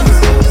oh,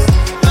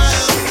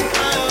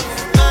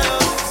 my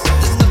oh.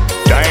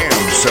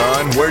 Damn,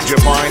 son, where'd you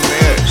find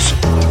this?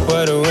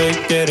 Wide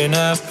awake, getting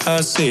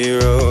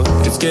 0:30.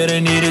 It's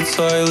getting heated,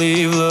 so I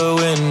leave the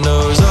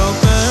windows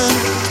open.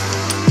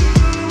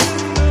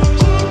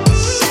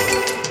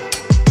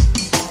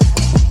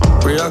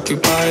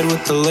 Preoccupied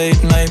with the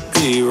late night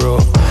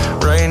B-roll.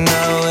 Right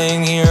now,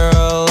 laying here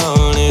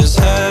alone is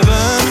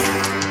heaven.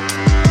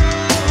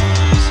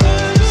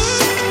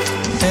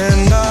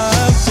 And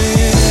I've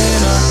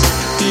been a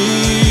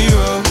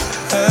hero,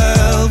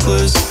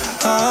 helpless.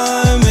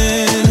 I'm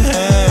in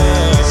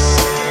hell.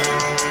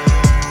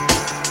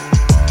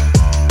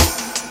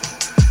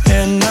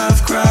 And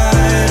I've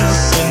cried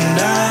up and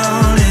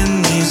down in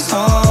these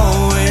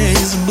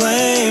hallways.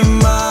 Blame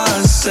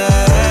myself.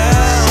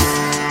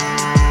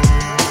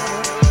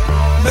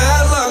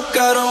 Bad luck,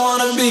 I don't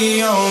wanna be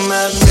home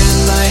at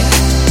midnight.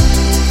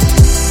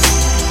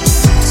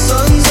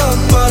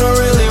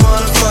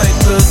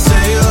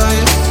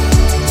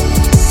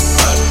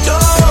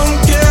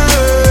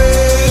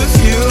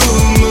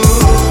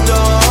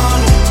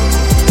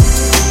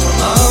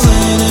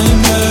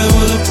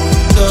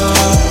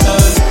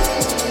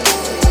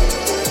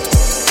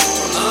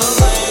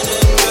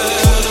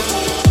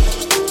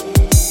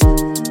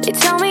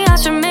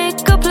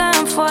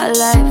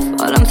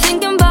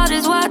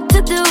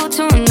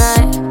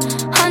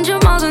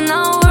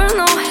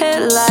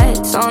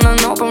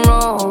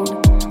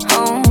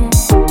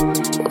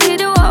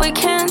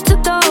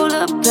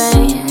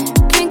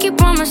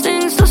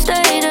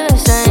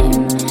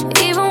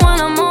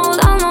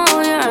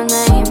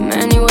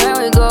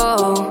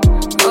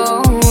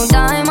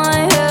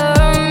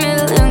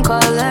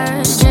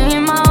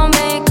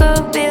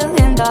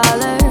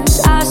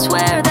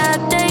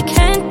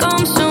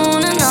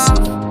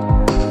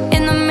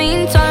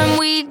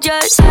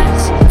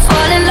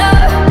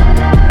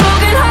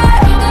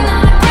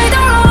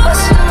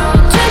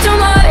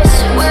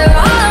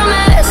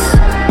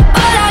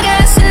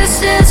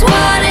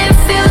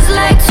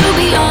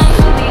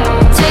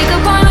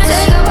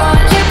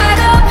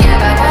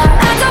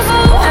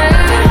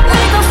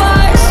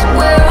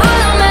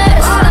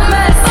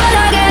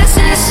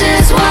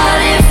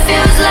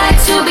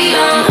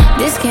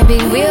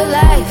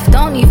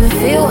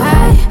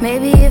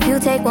 Maybe if you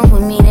take one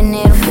with me, then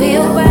it'll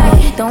feel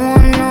right. Don't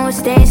wanna know what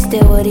staying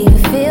still would even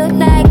feel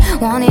like.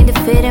 Wanted to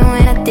fit in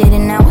when I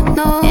didn't, now I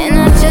know. And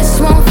I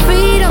just want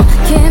freedom,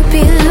 can't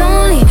be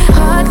lonely.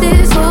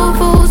 Heartless,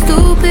 hopeful,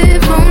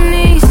 stupid,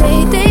 phony.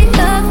 Say they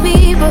love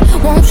me, but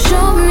won't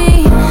show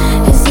me.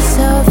 Is this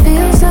how it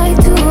feels like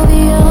to be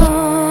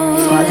young?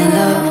 Fall in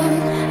love,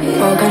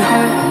 broken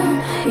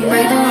heart,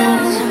 break the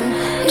rules.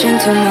 Drink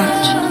too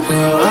much,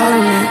 we're all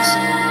a mess.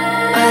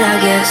 But I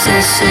guess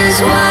this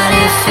is what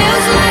it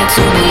feels like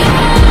to be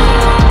young.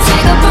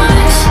 Take a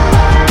punch,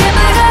 get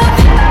back up,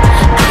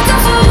 act a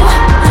fool,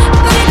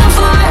 break the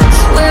force,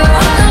 we're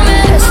all a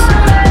mess.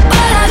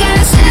 But I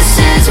guess this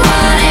is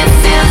what it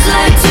feels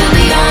like to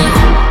be young.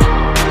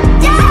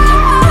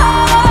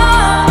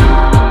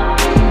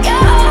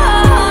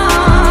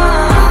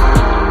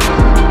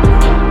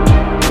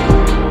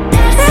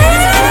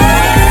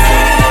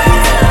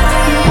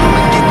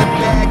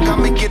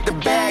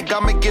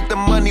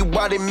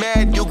 They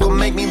mad, you gon'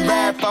 make me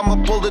laugh. I'ma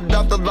pull it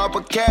off the lot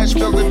with cash,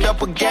 fill it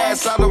up with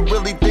gas. I don't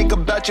really think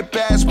about your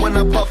past when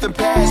I puff and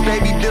pass.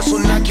 Baby, this will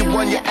knock you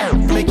on your ass,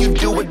 make you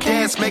do a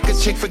dance, make a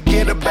chick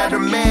forget about her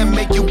man,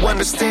 make you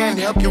understand,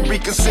 help you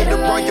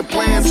reconsider all your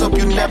plans. Hope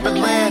you never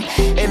land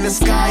in the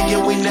sky,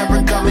 yeah, we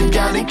never coming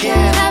down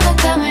again. Never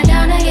coming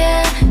down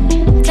again,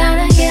 down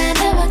again,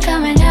 never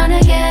coming down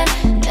again,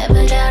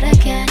 never down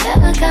again,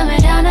 never coming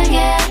down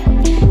again,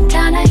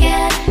 down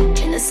again,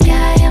 in the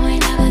sky, and we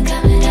never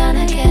coming down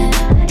again.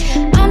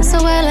 I'm so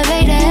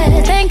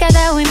elevated, thank God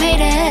that we made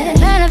it.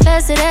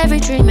 Manifested every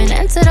dream and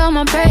answered all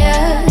my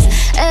prayers.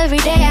 Every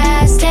day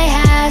I stay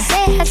high,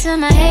 say hi to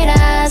my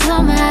haters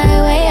on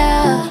my way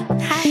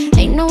up.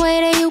 Ain't no way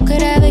that you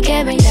could ever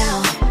get me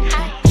down.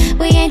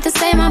 We ain't the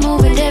same, I'm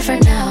moving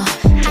different now.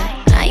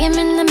 I am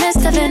in the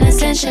midst of an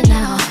ascension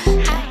now.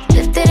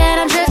 Lifted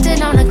and I'm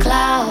drifting on a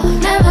cloud.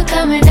 Never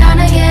coming down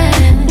again,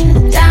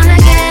 down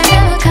again,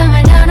 never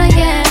coming down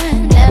again.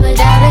 Never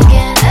down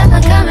again, never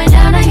coming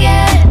down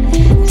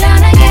again,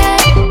 down again.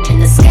 In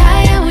the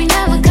sky and we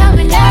never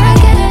coming down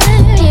again,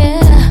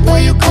 yeah. Where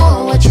you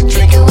going, what you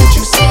drinking, what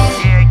you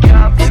saying?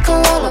 We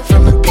can roll up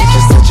from the beach,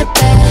 it's such a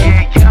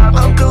bed.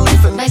 I'm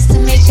Khalifa. Nice to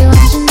meet you, I'm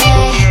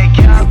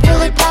Janae. I'm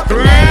really poppin'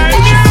 now,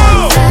 what you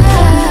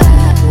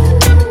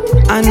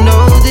I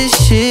know this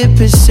ship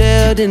is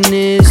sailed and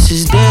this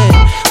is dead.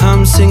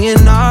 I'm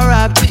singing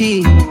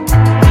R.I.P.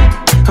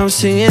 I'm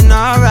singing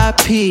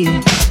R.I.P.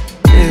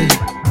 Yeah.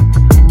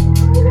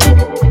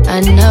 I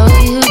know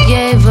you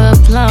gave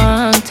up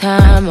long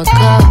time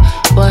ago.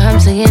 Boy, I'm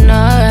singing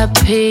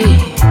R.I.P.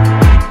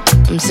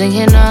 I'm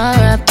singing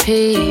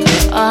R.I.P.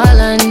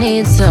 All I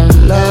need some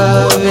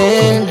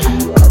loving,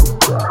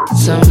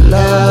 some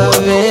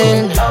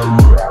loving.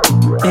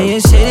 And you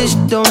say this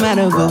shit don't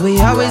matter, but we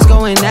always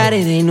going at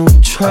it, ain't no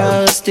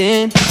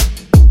trusting.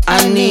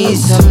 I need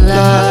some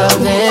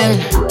loving,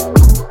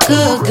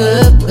 good,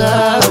 good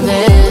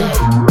loving.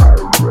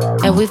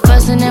 And we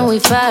fussing and we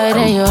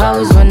fighting, you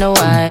always wonder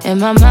why. And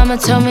my mama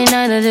told me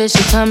none of this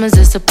should come as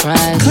a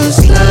surprise.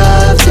 Cause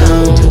love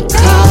don't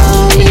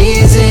come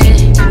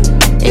easy.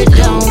 It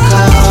don't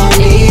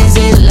come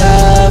easy.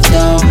 Love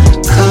don't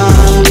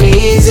come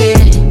easy.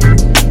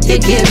 You're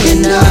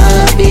giving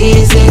up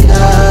easy.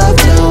 Love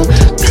don't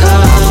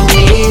come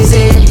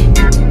easy.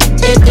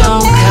 It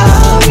don't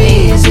come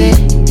easy.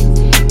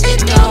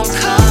 It don't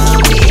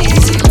come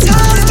easy.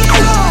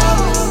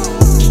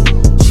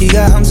 She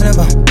got humps in her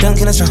bum, dunk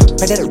in her trunk.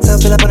 Right there,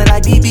 tough, fill up on it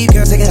like beep beep.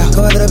 Girl, take it out,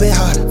 go a little bit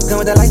harder. Gun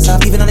with the lights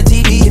off, even on the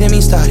TV. Getting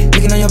me started,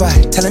 looking on your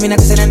body, telling me not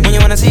to say that when you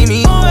wanna see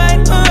me.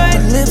 Alright, my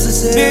lips are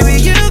sealed.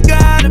 Baby, you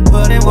gotta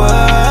put in work.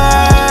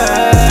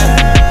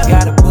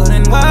 Gotta put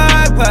in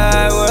work,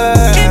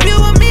 work. If you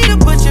want me to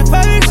put you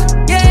first,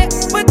 yeah,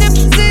 put the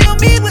pussy on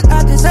me what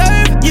I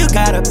deserve. You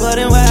gotta put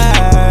in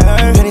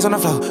work. Pennies on the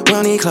floor, we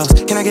don't need clothes.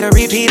 Can I get a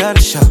repeat of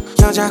the show?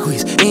 Young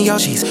Jacquees, in your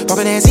sheets,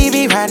 bumping that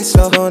CV, riding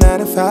slow, go 9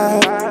 to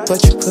 5.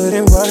 But you put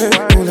in work,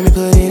 ooh, let me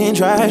put it in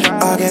drive.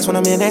 All gas when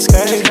I'm in that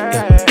skirt,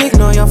 yeah.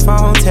 Ignore your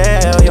phone,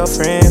 tell your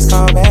friends,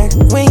 call back.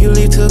 When you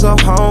leave to go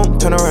home,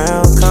 turn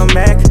around, come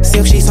back.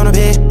 Silk sheets on the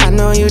bed, I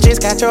know you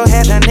just got your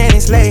hair done and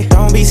it's late.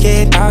 Don't be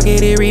scared, I'll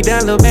get it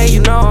redone, little babe,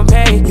 you know I'm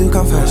paid. You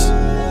come first,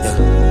 yeah.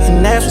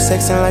 And that's for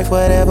sex and life,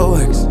 whatever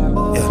works,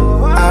 yeah.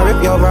 I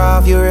rip your bra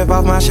off, you rip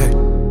off my shirt,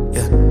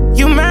 yeah.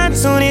 You mine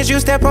as soon as you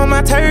step on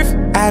my turf.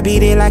 I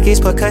beat it like it's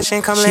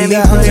percussion, come let me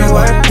put in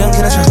work. Dunk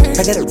in a trunk,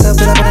 I get it tough,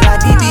 fill up on it like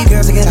BB.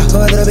 Girl, take it out,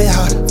 go a little bit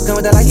harder. Gun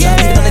with the lights off,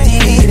 even on the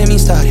TV. Getting me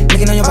started,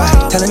 looking on your body,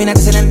 telling me not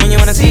to say that when you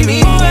wanna see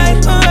me.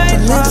 Alright,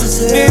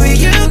 baby,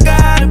 you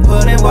gotta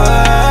put in work.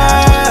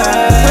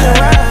 Put in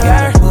work,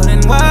 gotta put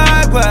in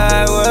work,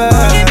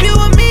 work. If you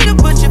want me to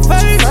put you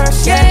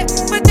first, yeah,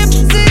 put the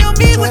pussy on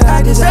me what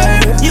I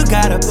deserve. You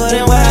gotta put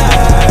in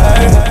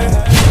work.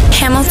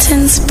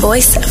 Hamilton's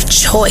voice of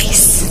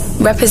choice,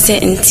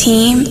 representing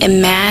Team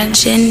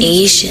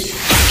Imagination,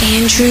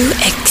 Andrew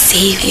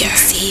Xavier.